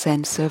have a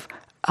sense of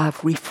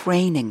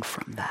refraining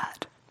from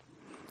that.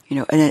 You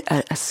know,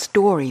 a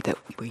story that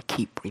we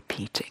keep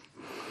repeating,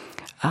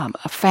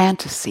 a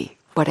fantasy,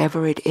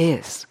 whatever it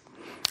is.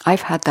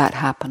 I've had that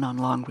happen on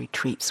long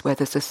retreats where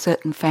there's a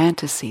certain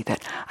fantasy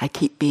that I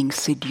keep being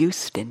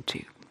seduced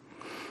into.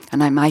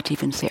 And I might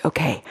even say,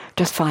 okay,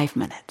 just 5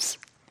 minutes.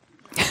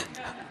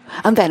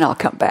 And then I'll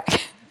come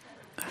back.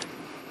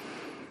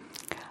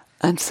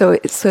 And so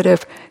it's sort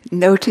of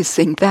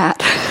noticing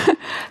that,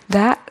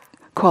 that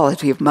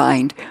quality of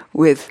mind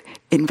with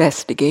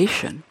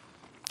investigation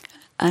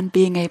and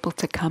being able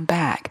to come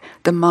back.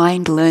 The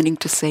mind learning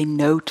to say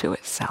no to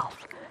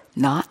itself.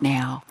 Not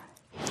now,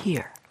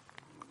 here.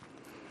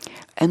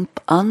 And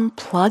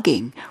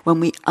unplugging, when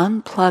we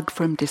unplug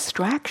from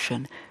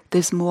distraction,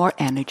 there's more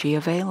energy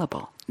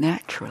available,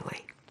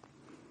 naturally.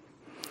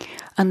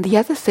 And the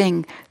other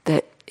thing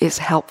that is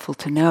helpful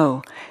to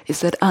know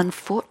is that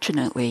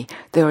unfortunately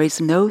there is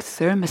no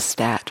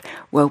thermostat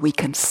where we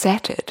can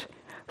set it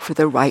for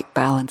the right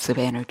balance of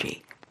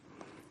energy.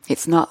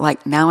 It's not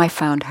like now I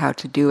found how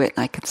to do it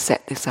and I can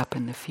set this up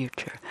in the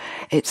future.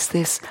 It's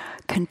this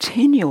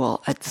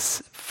continual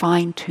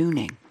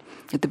fine-tuning.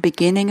 At the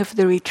beginning of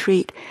the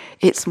retreat,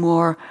 it's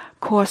more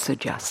course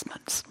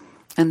adjustments.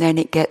 And then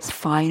it gets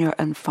finer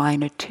and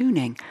finer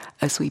tuning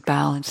as we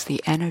balance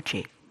the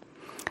energy.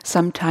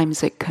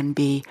 Sometimes it can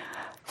be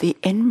the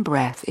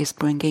in-breath is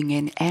bringing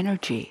in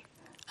energy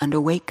and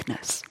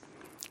awakeness.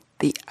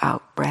 The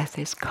out-breath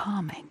is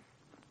calming.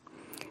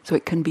 So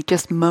it can be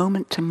just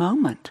moment to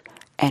moment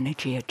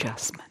energy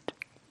adjustment.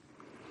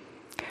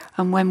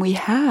 And when we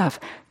have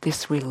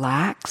this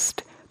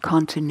relaxed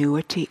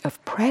continuity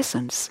of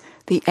presence,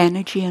 the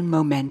energy and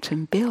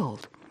momentum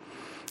build.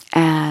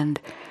 And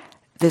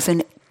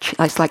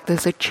it's like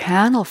there's a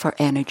channel for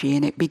energy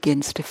and it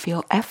begins to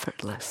feel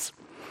effortless.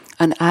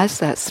 And as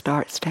that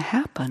starts to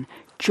happen,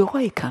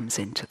 joy comes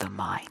into the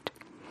mind.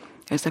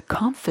 There's a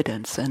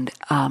confidence, and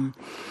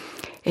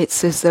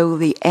it's as though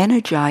the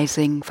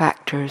energizing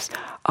factors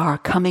are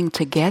coming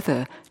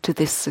together to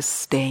this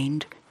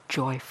sustained,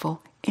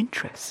 joyful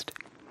interest.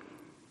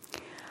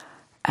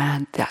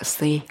 And that's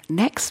the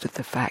next of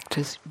the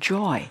factors,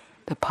 joy.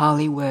 The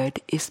Pali word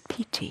is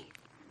piti.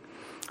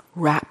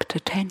 Rapt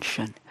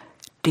attention,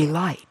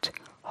 delight,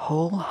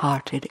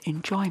 wholehearted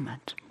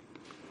enjoyment.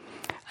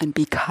 And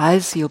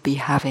because you'll be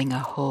having a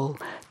whole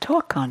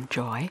talk on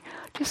joy,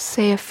 just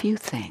say a few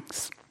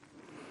things.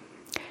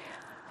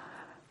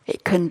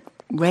 It can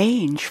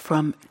range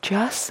from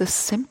just the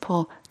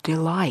simple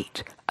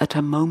delight at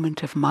a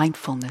moment of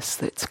mindfulness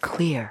that's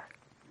clear,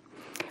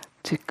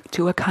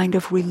 to a kind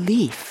of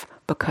relief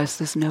because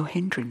there's no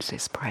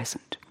hindrances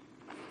present,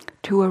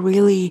 to a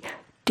really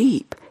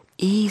deep,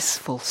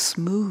 easeful,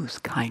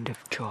 smooth kind of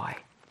joy.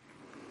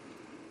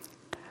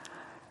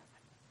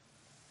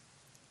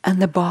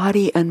 And the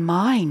body and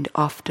mind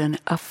often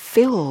are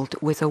filled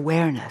with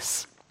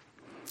awareness.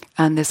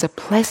 And there's a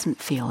pleasant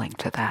feeling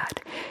to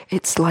that.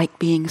 It's like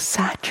being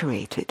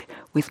saturated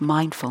with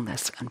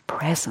mindfulness and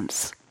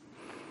presence.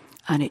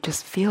 And it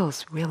just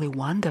feels really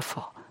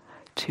wonderful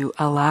to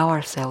allow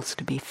ourselves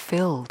to be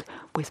filled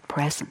with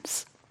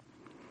presence.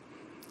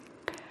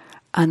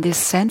 And this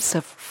sense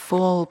of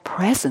full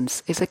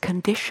presence is a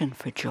condition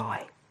for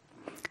joy.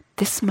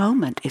 This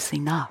moment is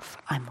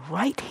enough. I'm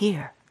right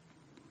here.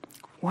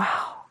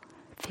 Wow,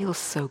 it feels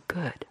so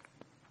good.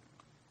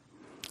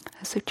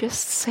 So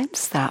just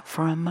sense that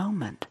for a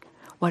moment,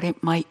 what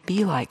it might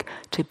be like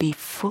to be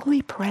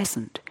fully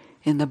present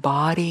in the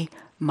body,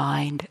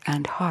 mind,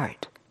 and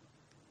heart,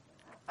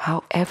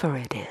 however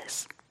it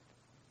is.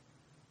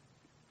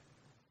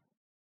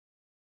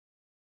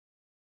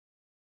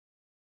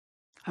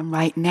 And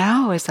right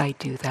now, as I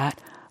do that,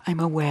 I'm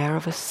aware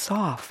of a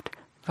soft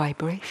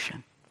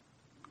vibration.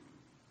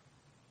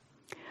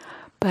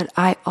 But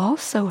I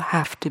also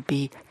have to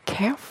be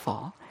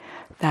careful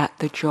that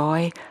the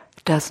joy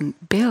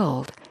doesn't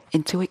build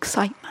into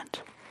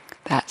excitement.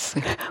 That's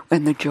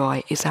when the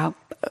joy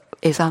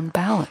is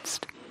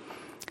unbalanced.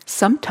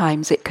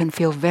 Sometimes it can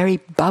feel very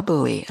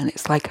bubbly, and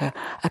it's like a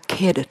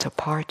kid at a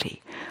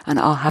party, and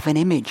I'll have an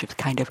image of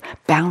kind of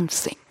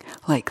bouncing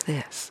like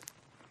this.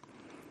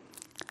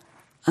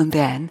 And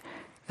then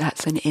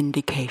that's an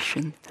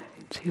indication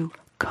to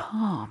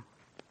calm.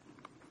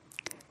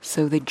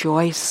 So the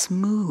joy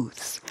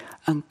smooths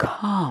and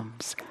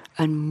calms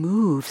and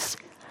moves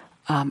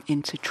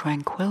into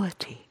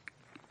tranquility.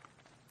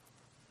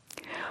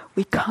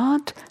 We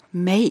can't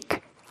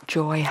make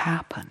joy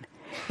happen.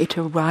 It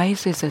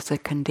arises as a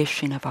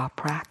condition of our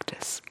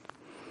practice.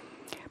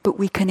 But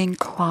we can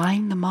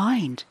incline the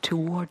mind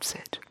towards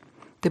it.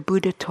 The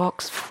Buddha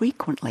talks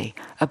frequently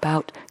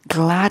about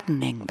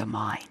gladdening the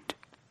mind.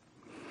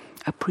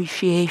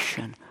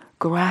 Appreciation,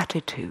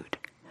 gratitude,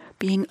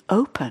 being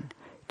open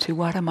to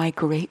what am I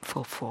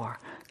grateful for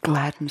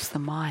gladdens the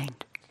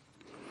mind.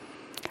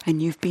 And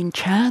you've been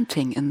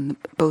chanting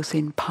both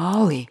in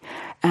Pali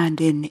and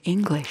in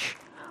English,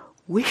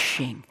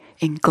 wishing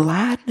in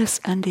gladness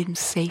and in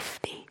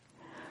safety,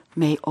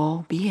 may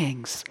all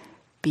beings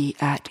be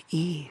at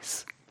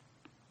ease.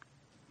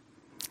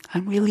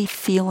 I'm really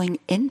feeling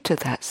into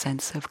that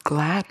sense of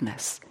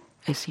gladness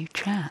as you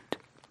chant.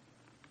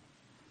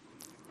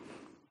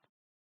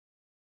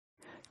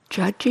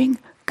 Judging,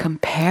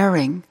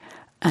 comparing,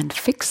 and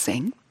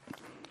fixing,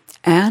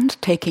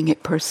 and taking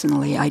it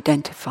personally,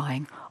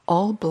 identifying,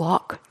 all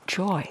block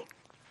joy.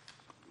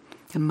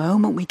 The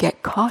moment we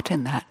get caught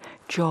in that,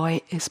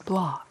 joy is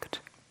blocked.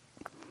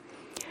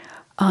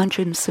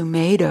 Ajahn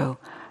Sumedho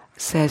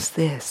says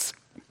this: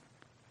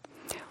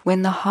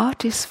 when the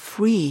heart is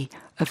free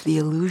of the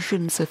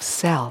illusions of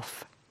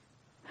self,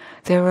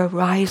 there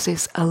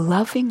arises a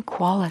loving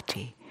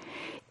quality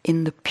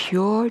in the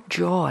pure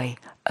joy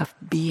of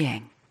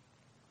being,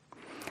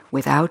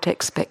 without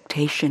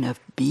expectation of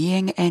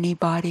being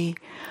anybody,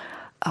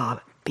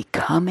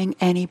 becoming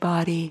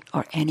anybody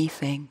or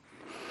anything,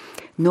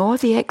 nor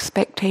the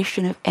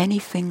expectation of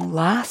anything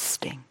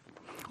lasting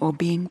or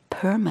being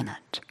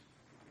permanent.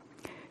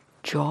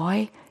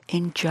 Joy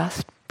in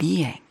just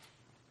being,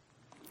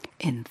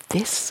 in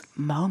this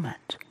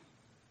moment,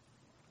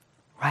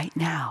 right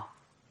now.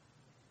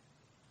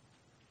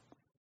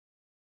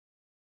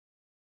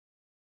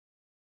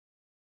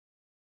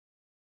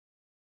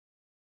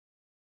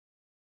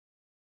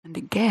 And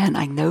again,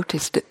 I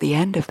noticed at the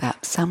end of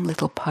that, some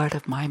little part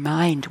of my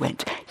mind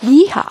went,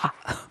 yeehaw!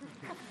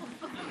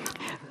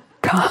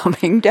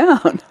 Calming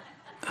down.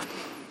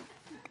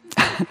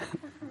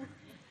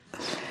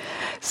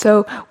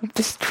 So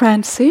this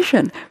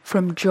transition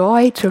from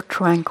joy to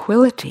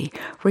tranquility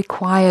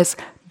requires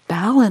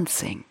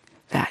balancing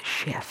that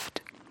shift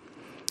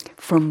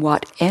from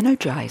what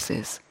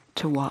energizes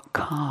to what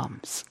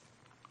calms.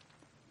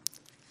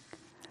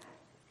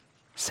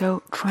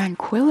 So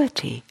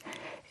tranquility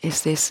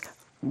is this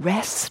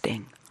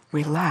resting,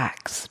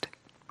 relaxed.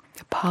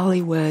 The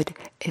Pali word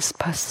is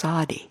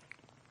passaddhi.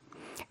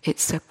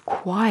 It's a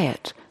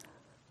quiet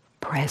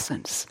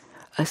presence,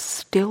 a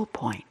still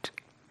point.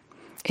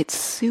 It's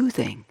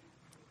soothing,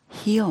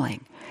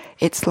 healing.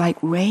 It's like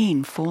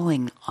rain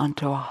falling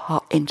into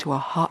a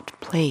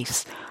hot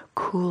place,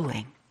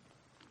 cooling.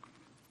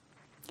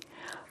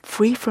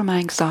 Free from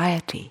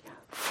anxiety,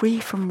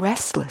 free from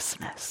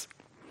restlessness.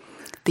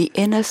 The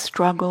inner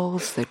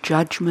struggles, the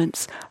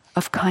judgments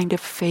have kind of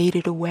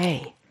faded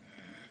away.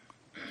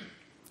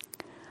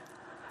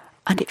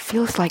 And it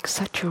feels like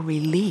such a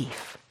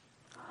relief.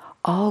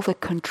 All the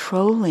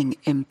controlling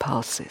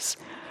impulses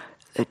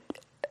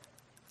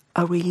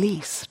are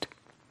released.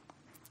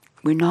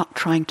 We're not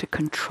trying to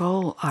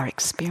control our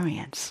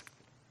experience.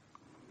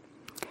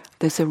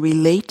 There's a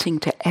relating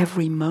to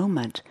every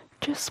moment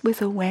just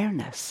with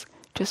awareness,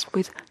 just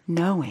with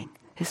knowing,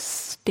 is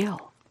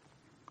still.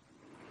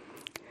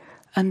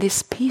 And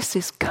this peace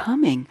is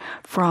coming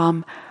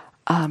from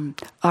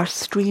our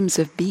streams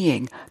of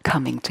being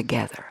coming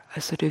together,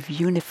 a sort of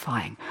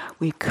unifying.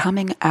 We're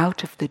coming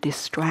out of the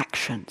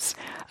distractions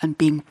and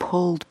being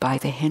pulled by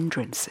the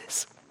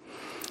hindrances.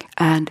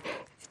 And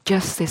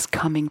just this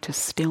coming to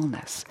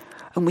stillness.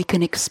 And we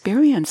can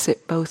experience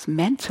it both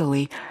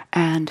mentally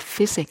and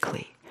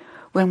physically.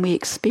 When we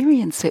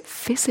experience it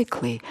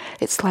physically,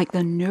 it's like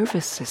the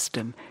nervous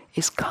system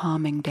is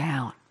calming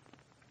down.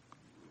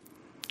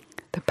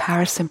 The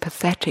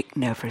parasympathetic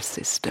nervous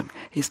system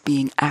is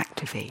being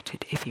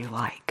activated, if you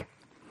like.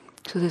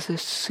 So there's a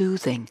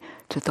soothing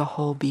to the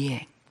whole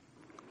being.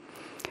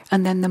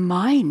 And then the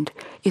mind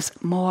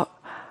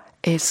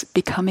is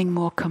becoming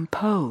more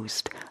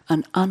composed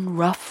and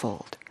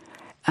unruffled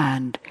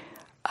and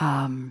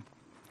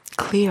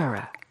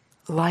clearer,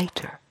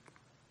 lighter.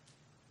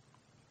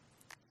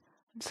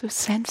 So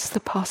sense the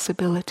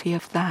possibility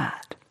of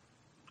that.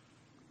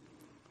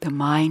 The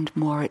mind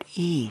more at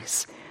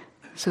ease.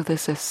 So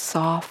there's a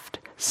soft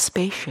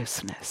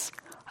spaciousness,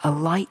 a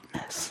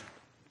lightness.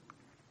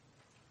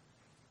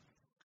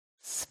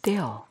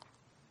 Still.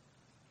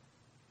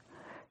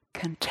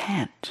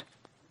 Content.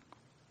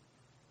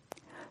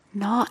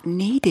 Not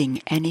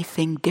needing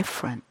anything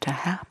different to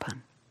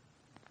happen.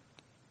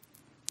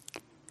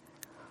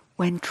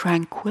 When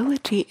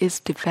tranquility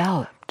is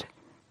developed,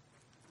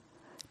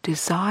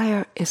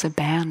 desire is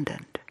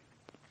abandoned,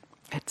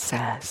 it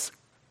says.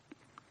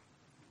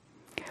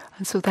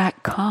 And so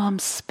that calm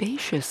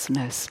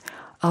spaciousness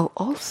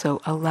also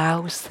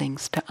allows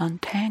things to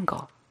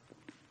untangle.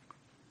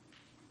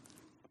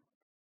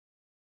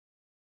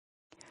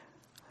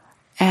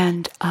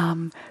 And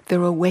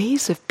there are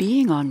ways of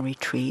being on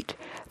retreat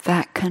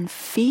that can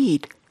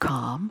feed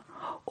calm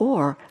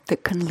or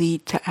that can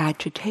lead to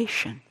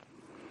agitation.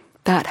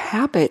 That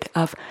habit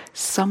of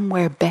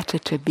somewhere better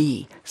to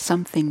be,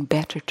 something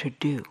better to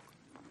do.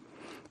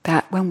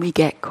 That when we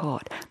get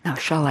caught, now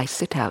shall I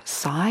sit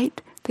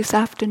outside this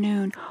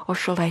afternoon or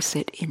shall I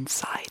sit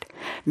inside?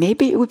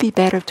 Maybe it would be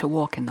better to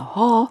walk in the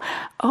hall.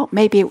 Oh,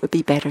 maybe it would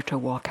be better to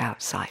walk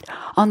outside.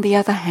 On the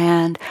other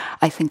hand,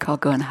 I think I'll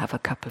go and have a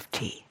cup of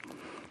tea.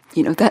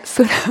 That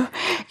sort of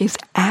is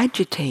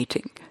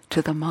agitating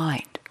to the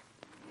mind.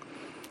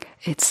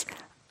 It's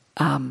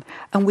and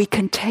we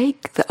can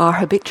take our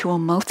habitual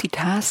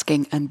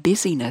multitasking and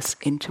busyness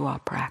into our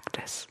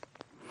practice.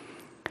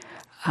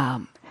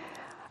 And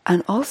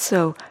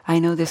also, I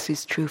know this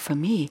is true for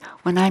me,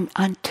 when I'm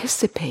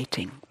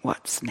anticipating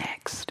what's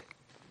next.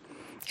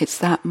 It's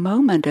that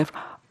moment of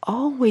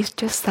always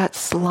just that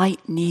slight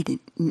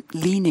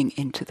leaning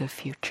into the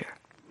future.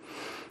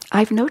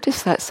 I've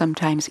noticed that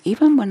sometimes,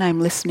 even when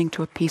I'm listening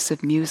to a piece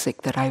of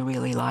music that I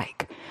really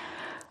like.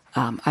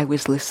 I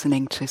was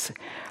listening to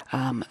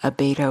a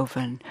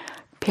Beethoven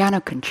piano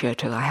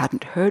concerto I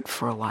hadn't heard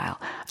for a while,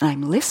 and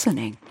I'm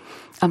listening,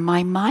 and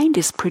my mind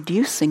is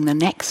producing the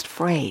next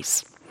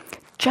phrase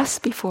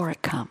just before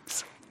it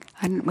comes.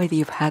 I don't know whether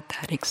you've had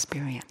that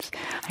experience.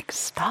 Like,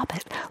 stop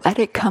it, let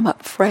it come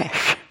up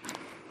fresh.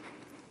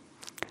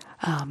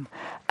 And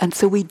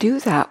so we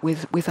do that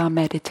with our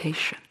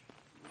meditation.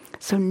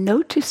 So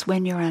notice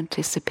when you're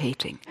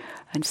anticipating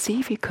and see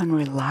if you can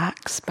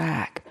relax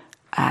back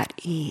at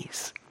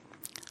ease.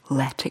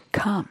 Let it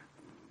come.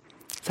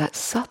 That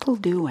subtle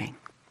doing.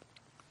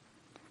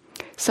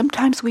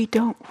 Sometimes we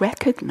don't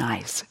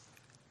recognize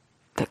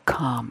that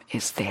calm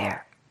is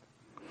there.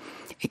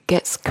 It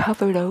gets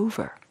covered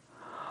over.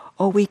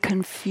 Or we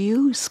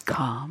confuse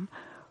calm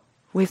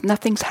with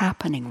nothing's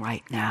happening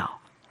right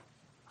now.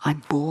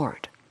 I'm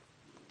bored.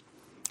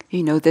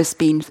 There's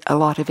been a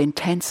lot of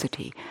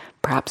intensity,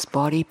 perhaps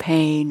body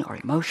pain or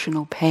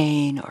emotional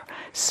pain or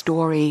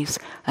stories,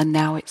 and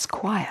now it's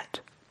quiet.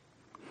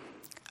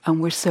 And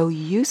we're so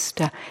used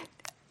to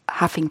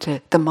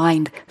the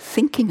mind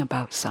thinking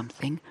about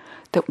something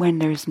that when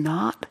there's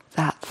not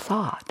that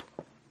thought,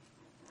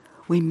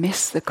 we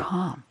miss the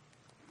calm.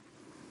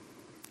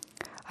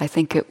 I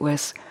think it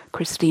was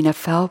Christina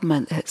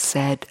Feldman that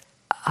said,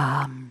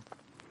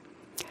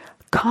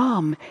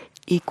 calm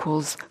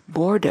equals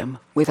boredom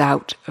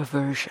without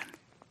aversion.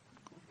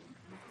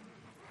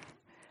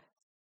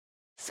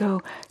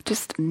 So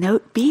just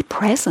note, be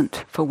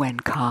present for when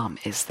calm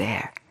is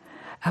there.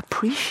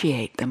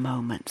 Appreciate the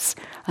moments,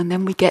 and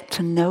then we get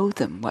to know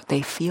them, what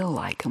they feel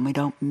like, and we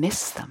don't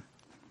miss them.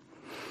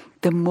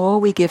 The more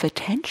we give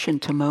attention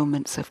to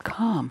moments of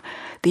calm,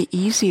 the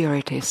easier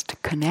it is to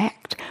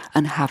connect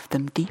and have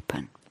them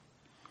deepen.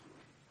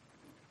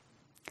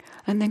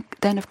 And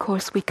then of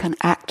course we can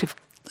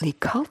actively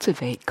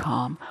cultivate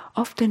calm,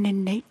 often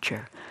in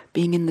nature,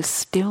 being in the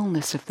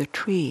stillness of the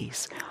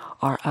trees,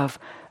 or of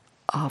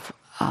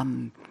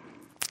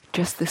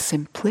just the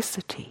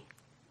simplicity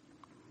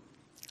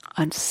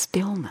and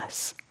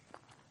stillness.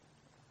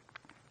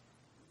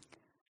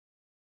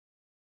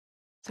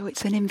 So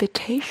it's an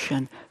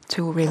invitation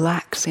to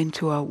relax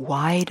into a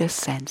wider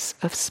sense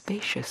of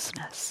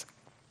spaciousness.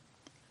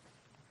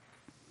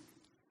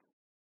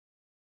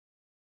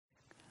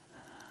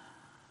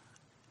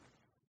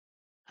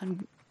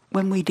 And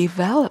when we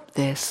develop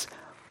this,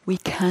 we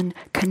can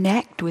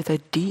connect with a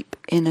deep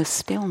inner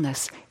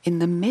stillness in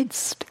the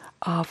midst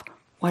of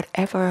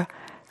whatever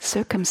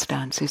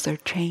circumstances are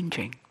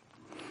changing.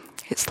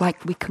 It's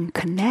like we can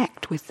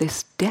connect with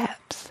this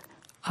depth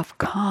of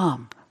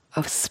calm,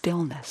 of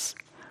stillness,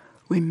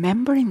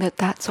 remembering that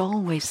that's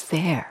always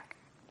there.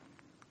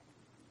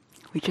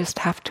 We just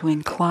have to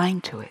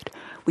incline to it.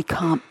 We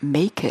can't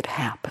make it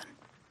happen.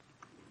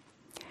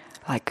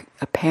 Like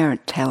a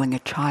parent telling a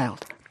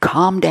child,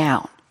 calm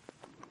down.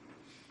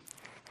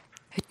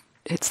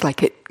 It's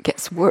like it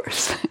gets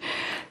worse.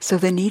 So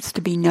there needs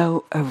to be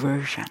no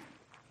aversion.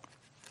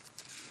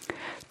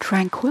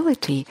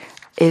 Tranquility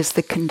is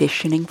the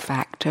conditioning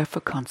factor for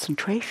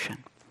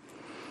concentration.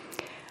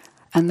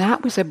 And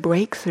that was a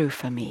breakthrough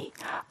for me.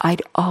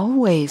 I'd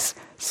always,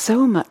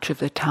 so much of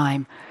the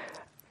time,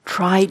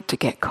 tried to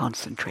get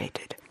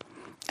concentrated.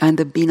 And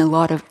there'd been a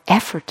lot of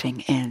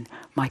efforting in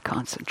my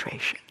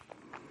concentration.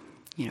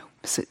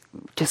 So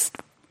just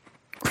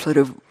sort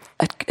of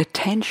a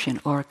tension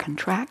or a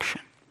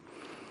contraction.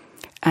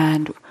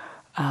 And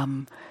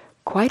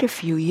quite a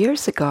few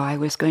years ago, I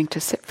was going to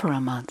sit for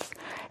a month.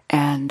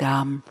 And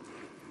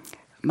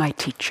my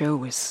teacher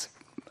was,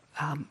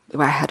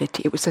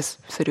 it was a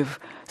sort of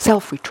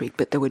self-retreat,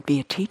 but there would be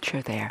a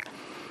teacher there.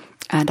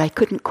 And I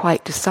couldn't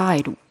quite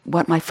decide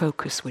what my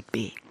focus would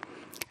be.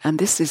 And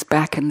this is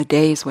back in the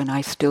days when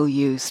I still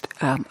used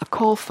a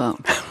call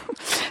phone.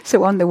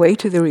 So on the way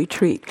to the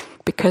retreat,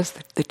 because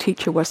the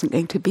teacher wasn't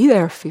going to be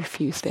there for a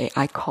few days,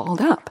 I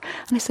called up.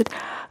 And I said,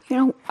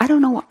 I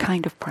don't know what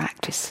kind of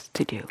practice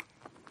to do.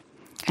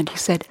 And he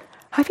said,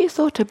 have you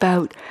thought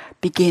about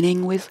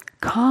beginning with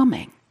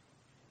calming?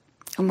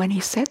 And when he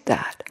said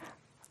that,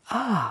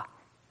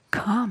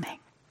 calming.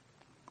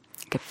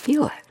 I could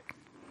feel it.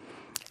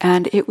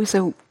 And it was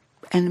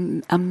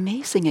an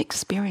amazing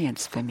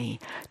experience for me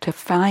to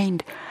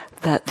find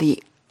that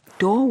the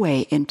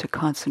doorway into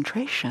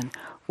concentration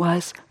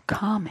was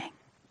calming.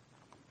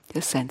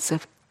 The sense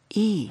of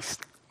ease,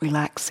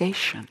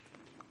 relaxation,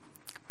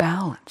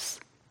 balance,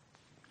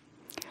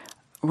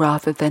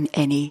 rather than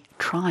any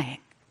trying.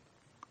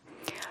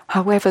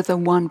 However, the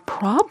one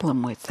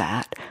problem with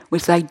that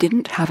was I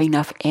didn't have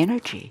enough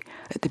energy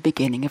at the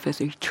beginning of a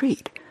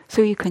retreat.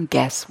 So you can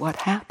guess what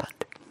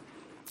happened.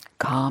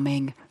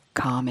 Calming,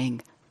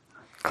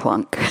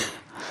 clunk.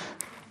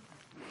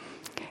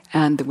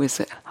 And there was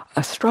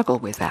a struggle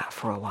with that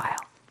for a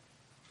while.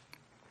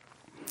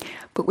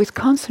 But with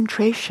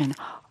concentration,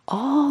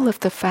 all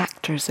of the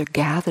factors are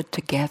gathered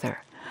together.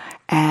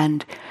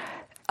 And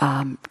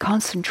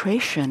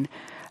concentration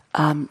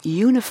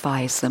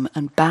unifies them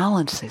and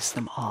balances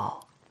them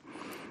all.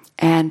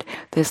 And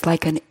there's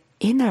like an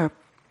inner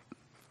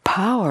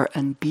power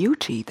and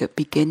beauty that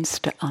begins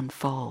to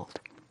unfold.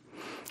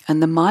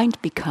 And the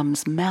mind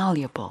becomes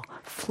malleable,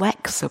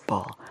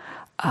 flexible,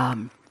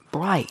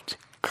 bright,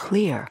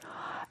 clear,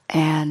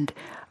 and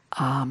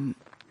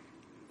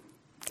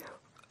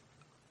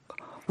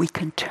we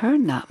can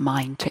turn that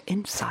mind to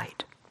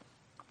insight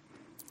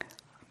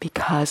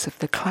because of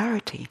the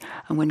clarity.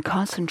 And when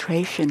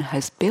concentration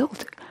has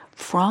built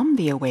from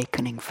the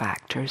awakening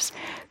factors,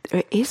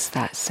 there is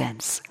that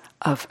sense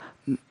of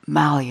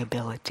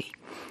malleability.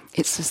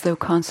 It's as though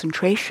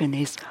concentration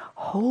is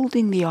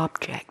holding the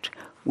object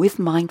with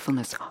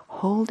mindfulness,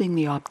 holding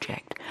the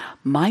object.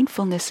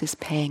 Mindfulness is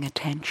paying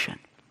attention.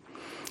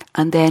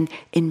 And then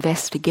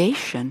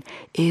investigation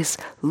is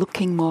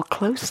looking more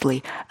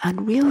closely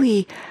and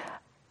really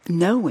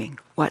knowing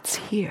what's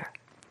here.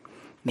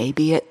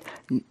 Maybe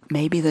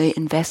the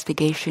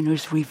investigation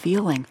is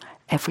revealing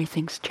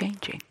everything's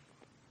changing.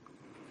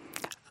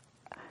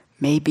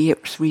 Maybe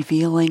it's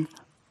revealing,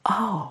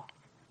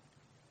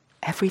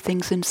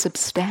 everything's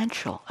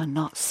insubstantial and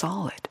not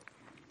solid.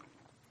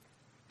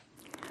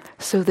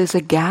 So there's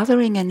a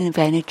gathering in of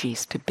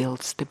energies to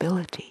build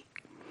stability.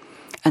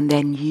 and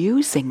then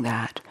using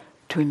that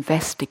to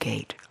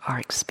investigate our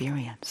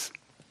experience,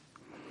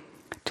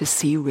 to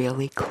see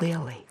really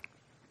clearly.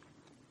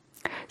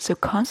 So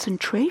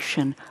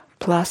concentration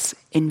plus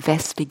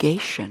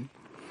investigation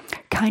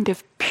kind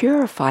of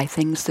purify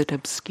things that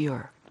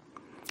obscure.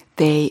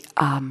 They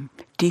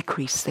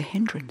decrease the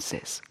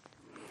hindrances.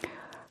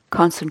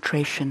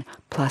 Concentration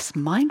plus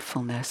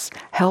mindfulness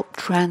help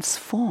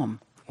transform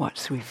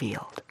what's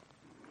revealed.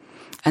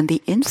 And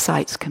the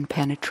insights can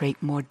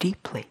penetrate more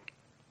deeply.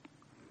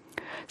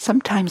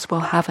 Sometimes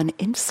we'll have an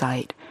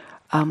insight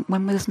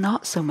when there's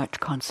not so much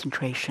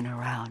concentration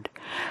around.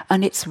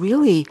 And it's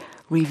really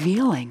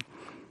revealing,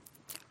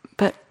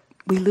 but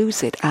we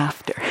lose it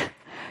after.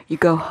 You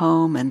go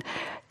home and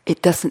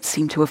it doesn't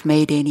seem to have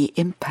made any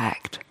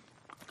impact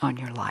on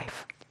your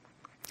life.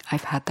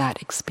 I've had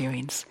that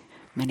experience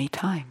many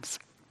times.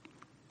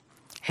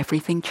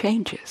 Everything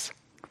changes,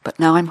 but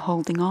now I'm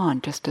holding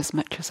on just as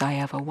much as I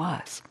ever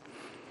was.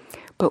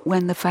 But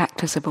when the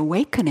factors of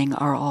awakening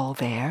are all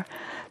there,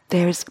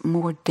 there's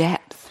more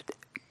depth.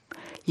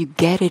 You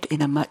get it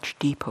in a much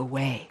deeper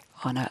way,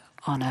 on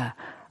a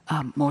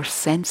more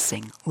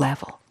sensing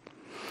level.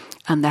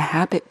 And the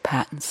habit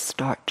patterns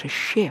start to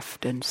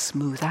shift and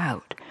smooth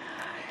out.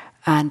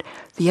 And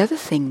the other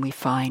thing we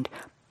find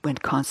when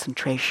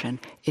concentration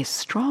is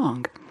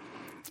strong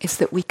is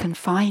that we can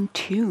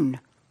fine-tune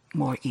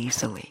more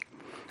easily.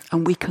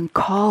 And we can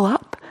call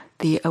up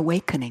the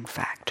awakening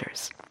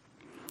factors.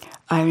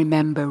 I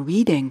remember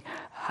reading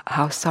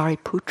how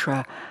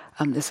Sariputra,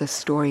 there's a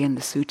story in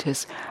the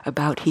suttas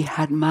about he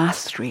had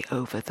mastery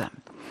over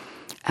them.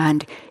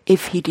 And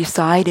if he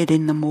decided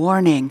in the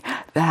morning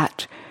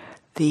that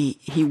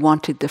he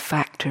wanted the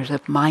factors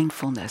of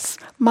mindfulness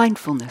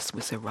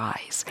would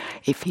arise.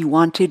 If he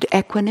wanted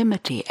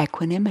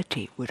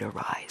equanimity would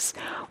arise.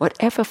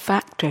 Whatever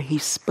factor he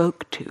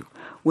spoke to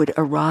would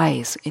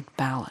arise in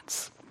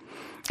balance.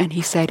 And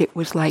he said it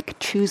was like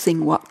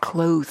choosing what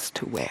clothes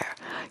to wear.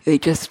 They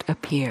just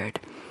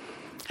appeared.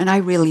 And I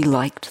really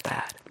liked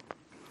that.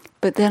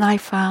 But then I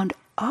found,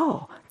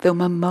 there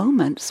were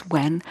moments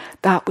when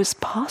that was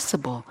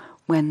possible,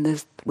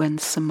 when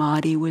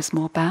samadhi was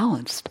more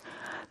balanced.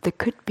 There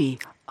could be,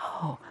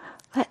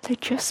 let there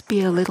just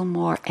be a little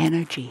more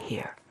energy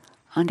here,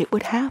 and it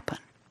would happen.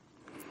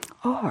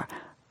 Or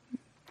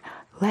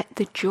let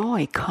the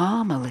joy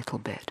calm a little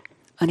bit,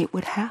 and it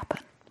would happen.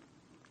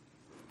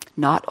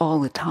 Not all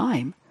the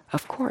time,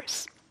 of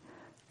course,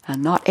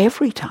 and not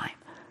every time,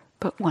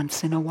 but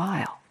once in a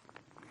while.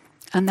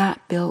 And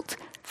that built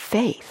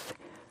faith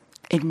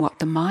in what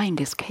the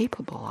mind is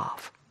capable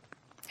of.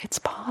 It's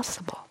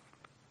possible.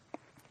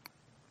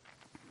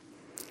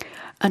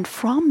 And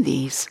from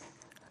these,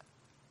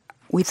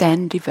 we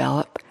then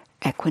develop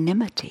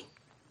equanimity.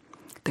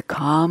 The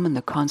calm and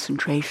the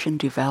concentration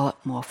develop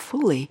more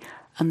fully,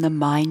 and the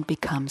mind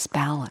becomes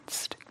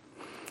balanced.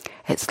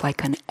 It's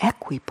like an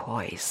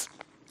equipoise,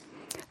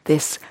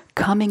 this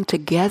coming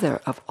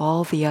together of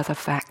all the other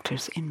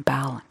factors in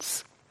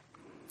balance.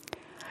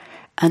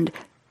 And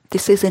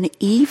this is an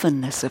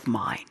evenness of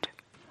mind.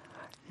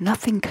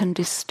 Nothing can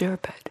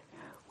disturb it.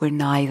 We're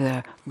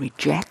neither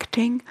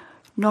rejecting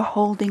nor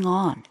holding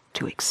on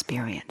to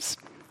experience,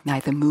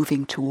 neither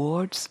moving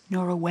towards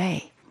nor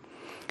away.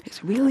 It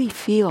really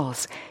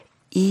feels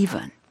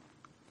even.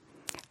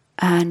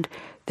 And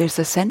there's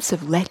a sense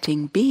of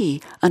letting be,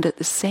 and at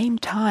the same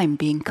time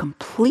being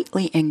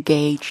completely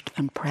engaged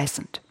and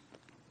present.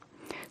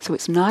 So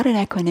it's not an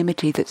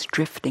equanimity that's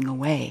drifting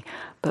away,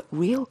 but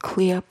real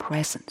clear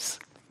presence.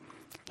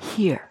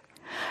 Here,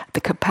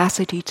 the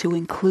capacity to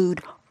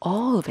include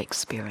all of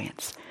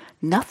experience.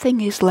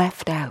 Nothing is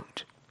left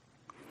out.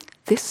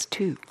 This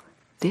too.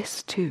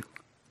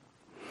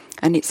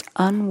 And it's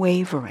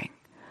unwavering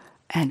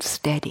and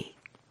steady.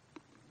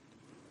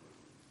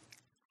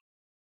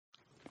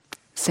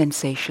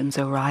 Sensations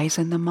arise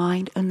in the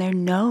mind, and they're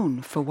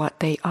known for what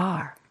they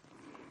are.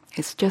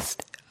 It's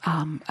just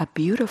a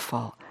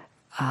beautiful,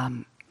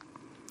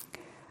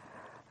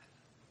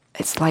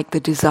 it's like the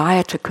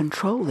desire to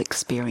control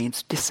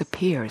experience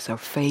disappears or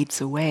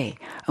fades away,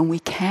 and we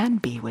can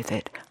be with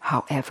it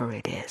however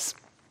it is.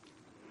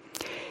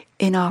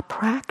 In our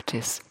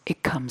practice,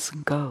 it comes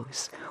and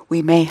goes.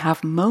 We may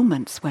have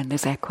moments when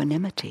there's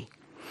equanimity.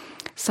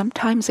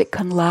 Sometimes it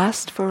can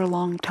last for a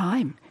long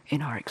time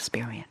in our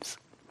experience.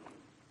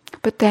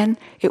 But then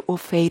it will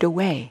fade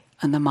away,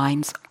 and the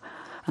mind's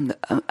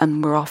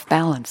and we're off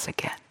balance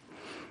again.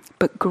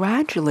 But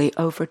gradually,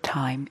 over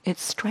time, it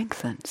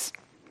strengthens.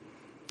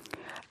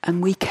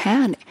 And we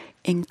can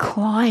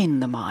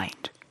incline the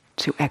mind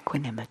to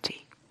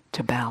equanimity,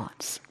 to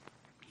balance.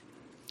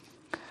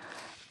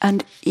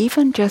 And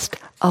even just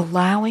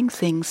allowing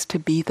things to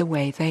be the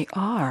way they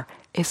are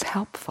is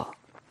helpful.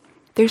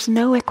 There's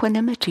no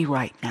equanimity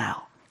right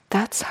now.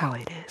 That's how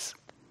it is.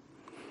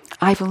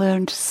 I've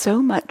learned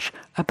so much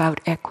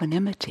about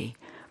equanimity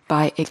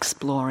by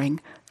exploring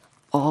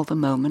all the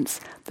moments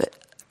that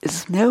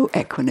there's no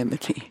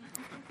equanimity.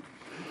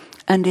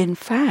 And in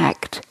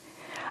fact,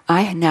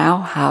 I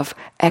now have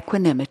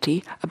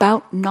equanimity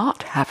about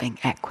not having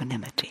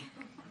equanimity.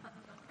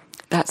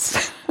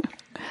 that's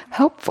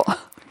helpful.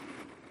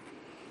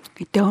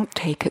 Don't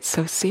take it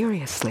so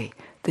seriously.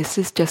 This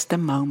is just a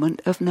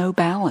moment of no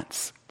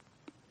balance.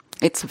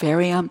 It's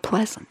very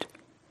unpleasant.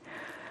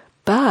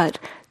 But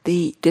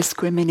the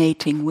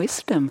discriminating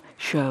wisdom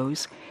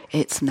shows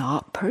it's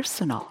not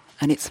personal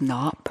and it's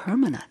not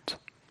permanent.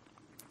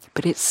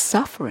 But it's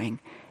suffering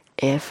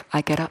if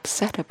I get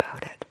upset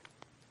about it.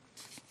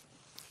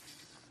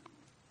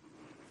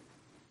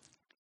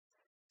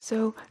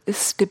 So the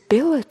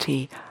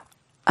stability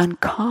and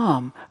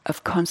calm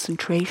of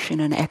concentration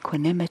and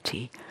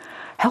equanimity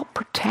help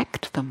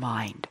protect the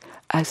mind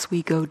as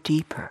we go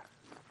deeper.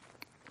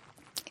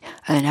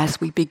 And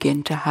as we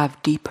begin to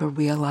have deeper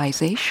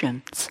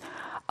realizations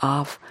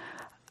of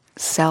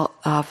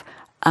of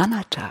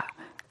anatta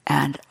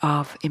and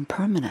of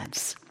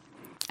impermanence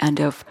and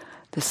of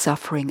the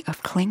suffering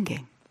of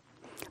clinging,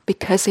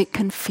 because it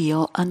can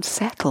feel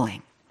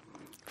unsettling.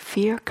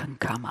 Fear can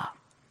come up.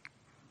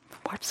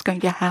 What's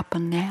going to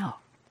happen now?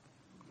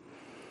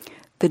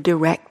 The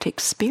direct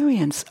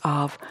experience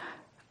of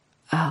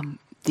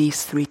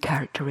these three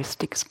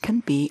characteristics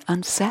can be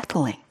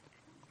unsettling.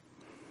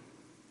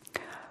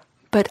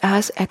 But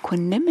as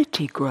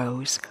equanimity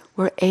grows,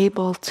 we're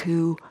able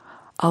to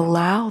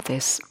allow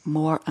this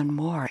more and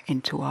more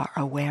into our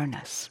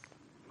awareness.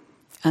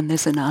 And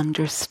there's an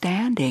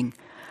understanding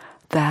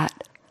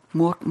that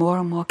more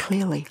and more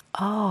clearly,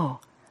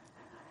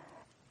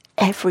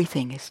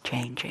 everything is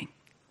changing.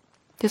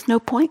 There's no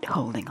point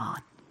holding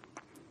on.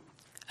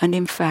 And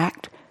in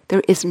fact,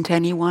 there isn't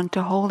anyone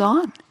to hold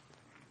on.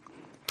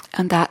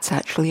 And that's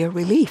actually a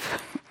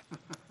relief.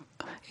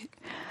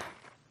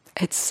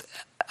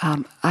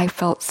 I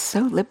felt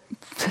so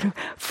sort of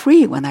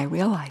free when I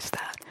realized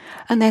that.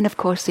 And then, of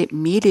course,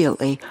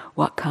 immediately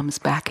what comes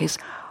back is,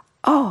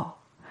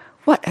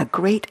 what a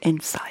great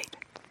insight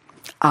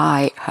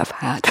I have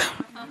had.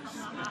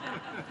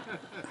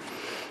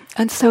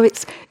 And so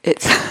it's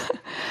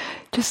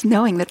just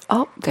knowing that,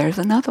 there's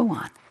another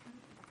one,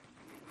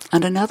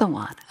 and another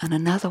one, and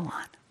another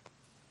one.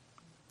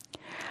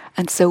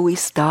 And so we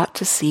start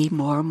to see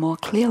more and more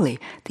clearly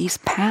these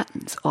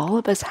patterns. All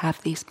of us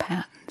have these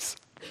patterns.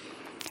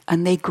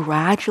 And they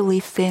gradually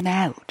thin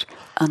out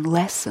and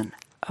lessen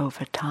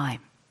over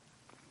time.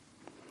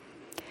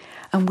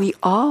 And we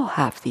all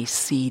have these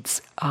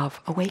seeds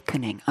of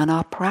awakening, and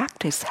our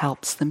practice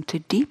helps them to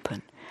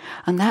deepen.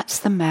 And that's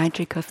the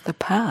magic of the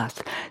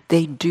path.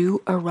 They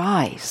do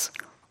arise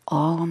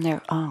all on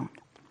their own.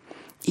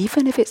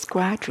 Even if it's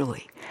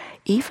gradually,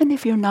 even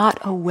if you're not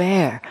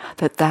aware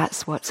that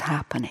that's what's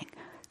happening,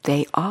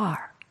 they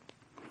are.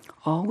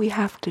 All we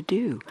have to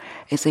do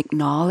is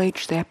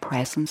acknowledge their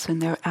presence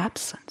and their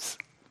absence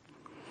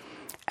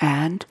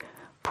and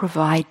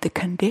provide the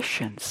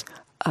conditions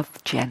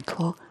of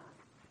gentle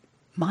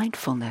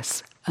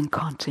mindfulness and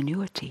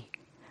continuity,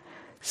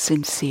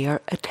 sincere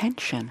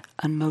attention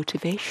and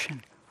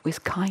motivation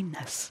with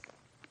kindness,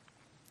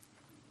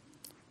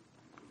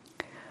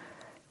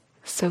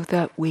 so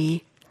that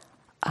we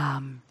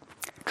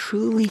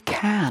truly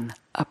can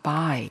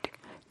abide,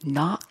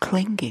 not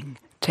clinging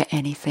to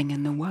anything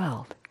in the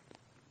world.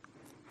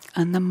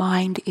 And the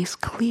mind is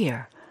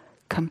clear,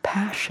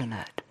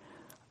 compassionate,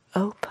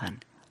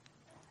 open,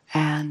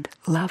 and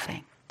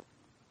loving.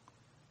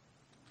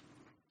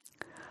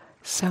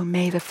 So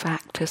may the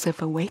factors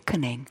of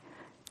awakening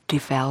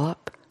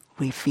develop,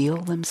 reveal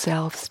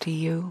themselves to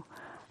you,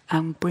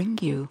 and bring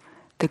you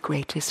the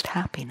greatest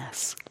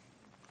happiness.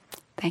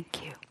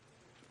 Thank you.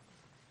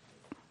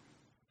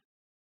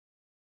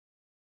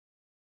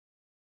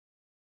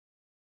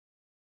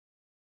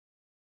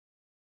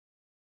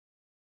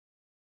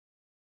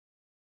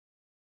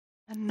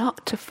 And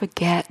not to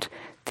forget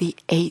the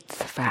 8th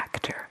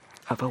factor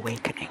of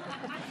awakening.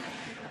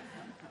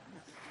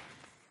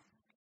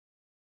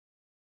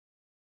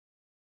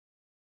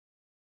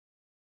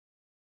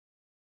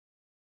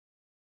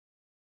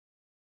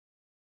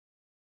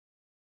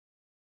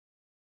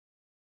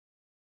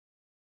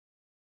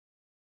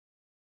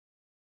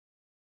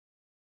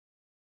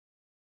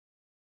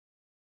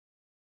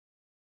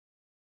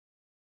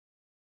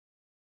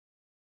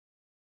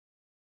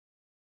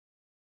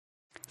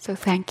 So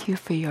thank you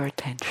for your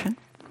attention.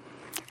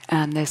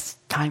 And this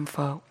time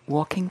for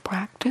walking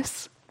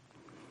practice.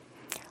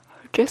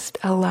 Just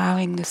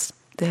allowing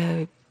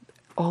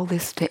all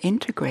this to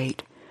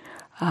integrate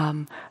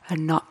and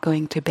not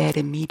going to bed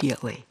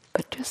immediately,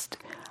 but just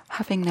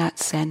having that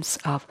sense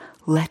of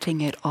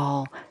letting it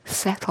all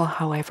settle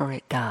however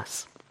it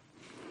does.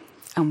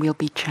 And we'll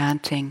be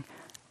chanting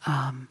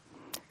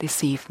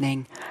this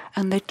evening,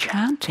 and the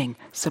chanting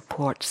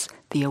supports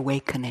the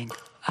awakening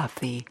of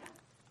the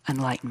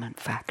enlightenment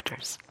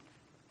factors.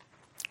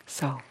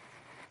 So,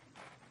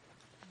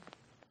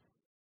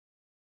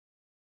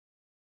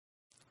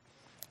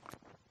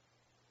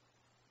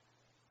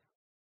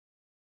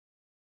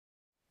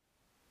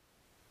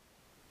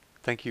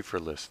 thank you for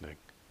listening.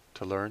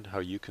 To learn how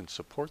you can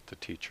support the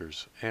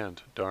teachers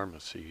and Dharma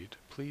Seed,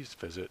 please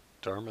visit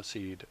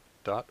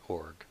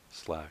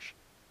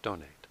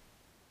dharmaseed.org/donate.